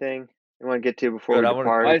seeing anything you want to get to before we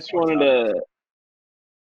depart? I just want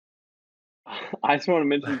to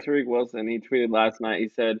mention Tariq Wilson. He tweeted last night. He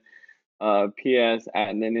said, P.S.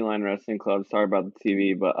 at Nindy Line Wrestling Club, sorry about the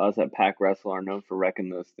TV, but us at Pack Wrestle are known for wrecking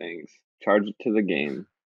those things. Charge it to the game.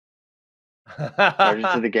 Charge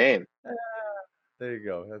it to the game. There you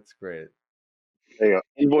go. That's great. There you go.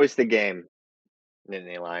 Invoice the game,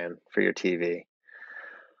 Nindy Lion, for your TV.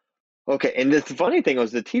 Okay, and the funny thing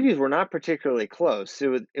was the TVs were not particularly close.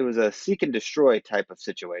 It was a seek and destroy type of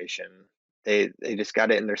situation. They just got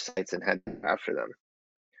it in their sights and had after them.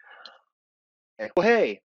 Well,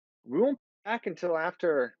 hey, we won't be back until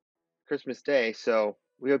after Christmas Day, so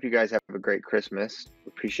we hope you guys have a great Christmas. We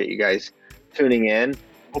appreciate you guys tuning in.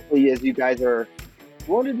 Hopefully, as you guys are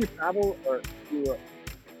wanting to travel or do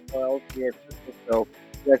well here at Christmas, so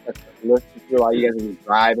you guys have to listen to a lot of you guys will be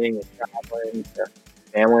driving and traveling to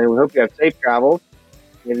family. We hope you have safe travels.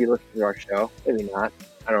 Maybe listen to our show. Maybe not.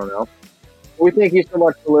 I don't know. But we thank you so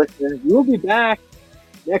much for listening. We will be back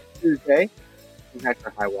next Tuesday. Back for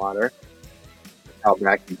High Water. Kyle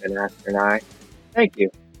Brackey, Ben Asker, and I. Thank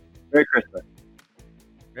you. Merry Christmas.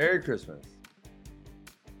 Merry Christmas.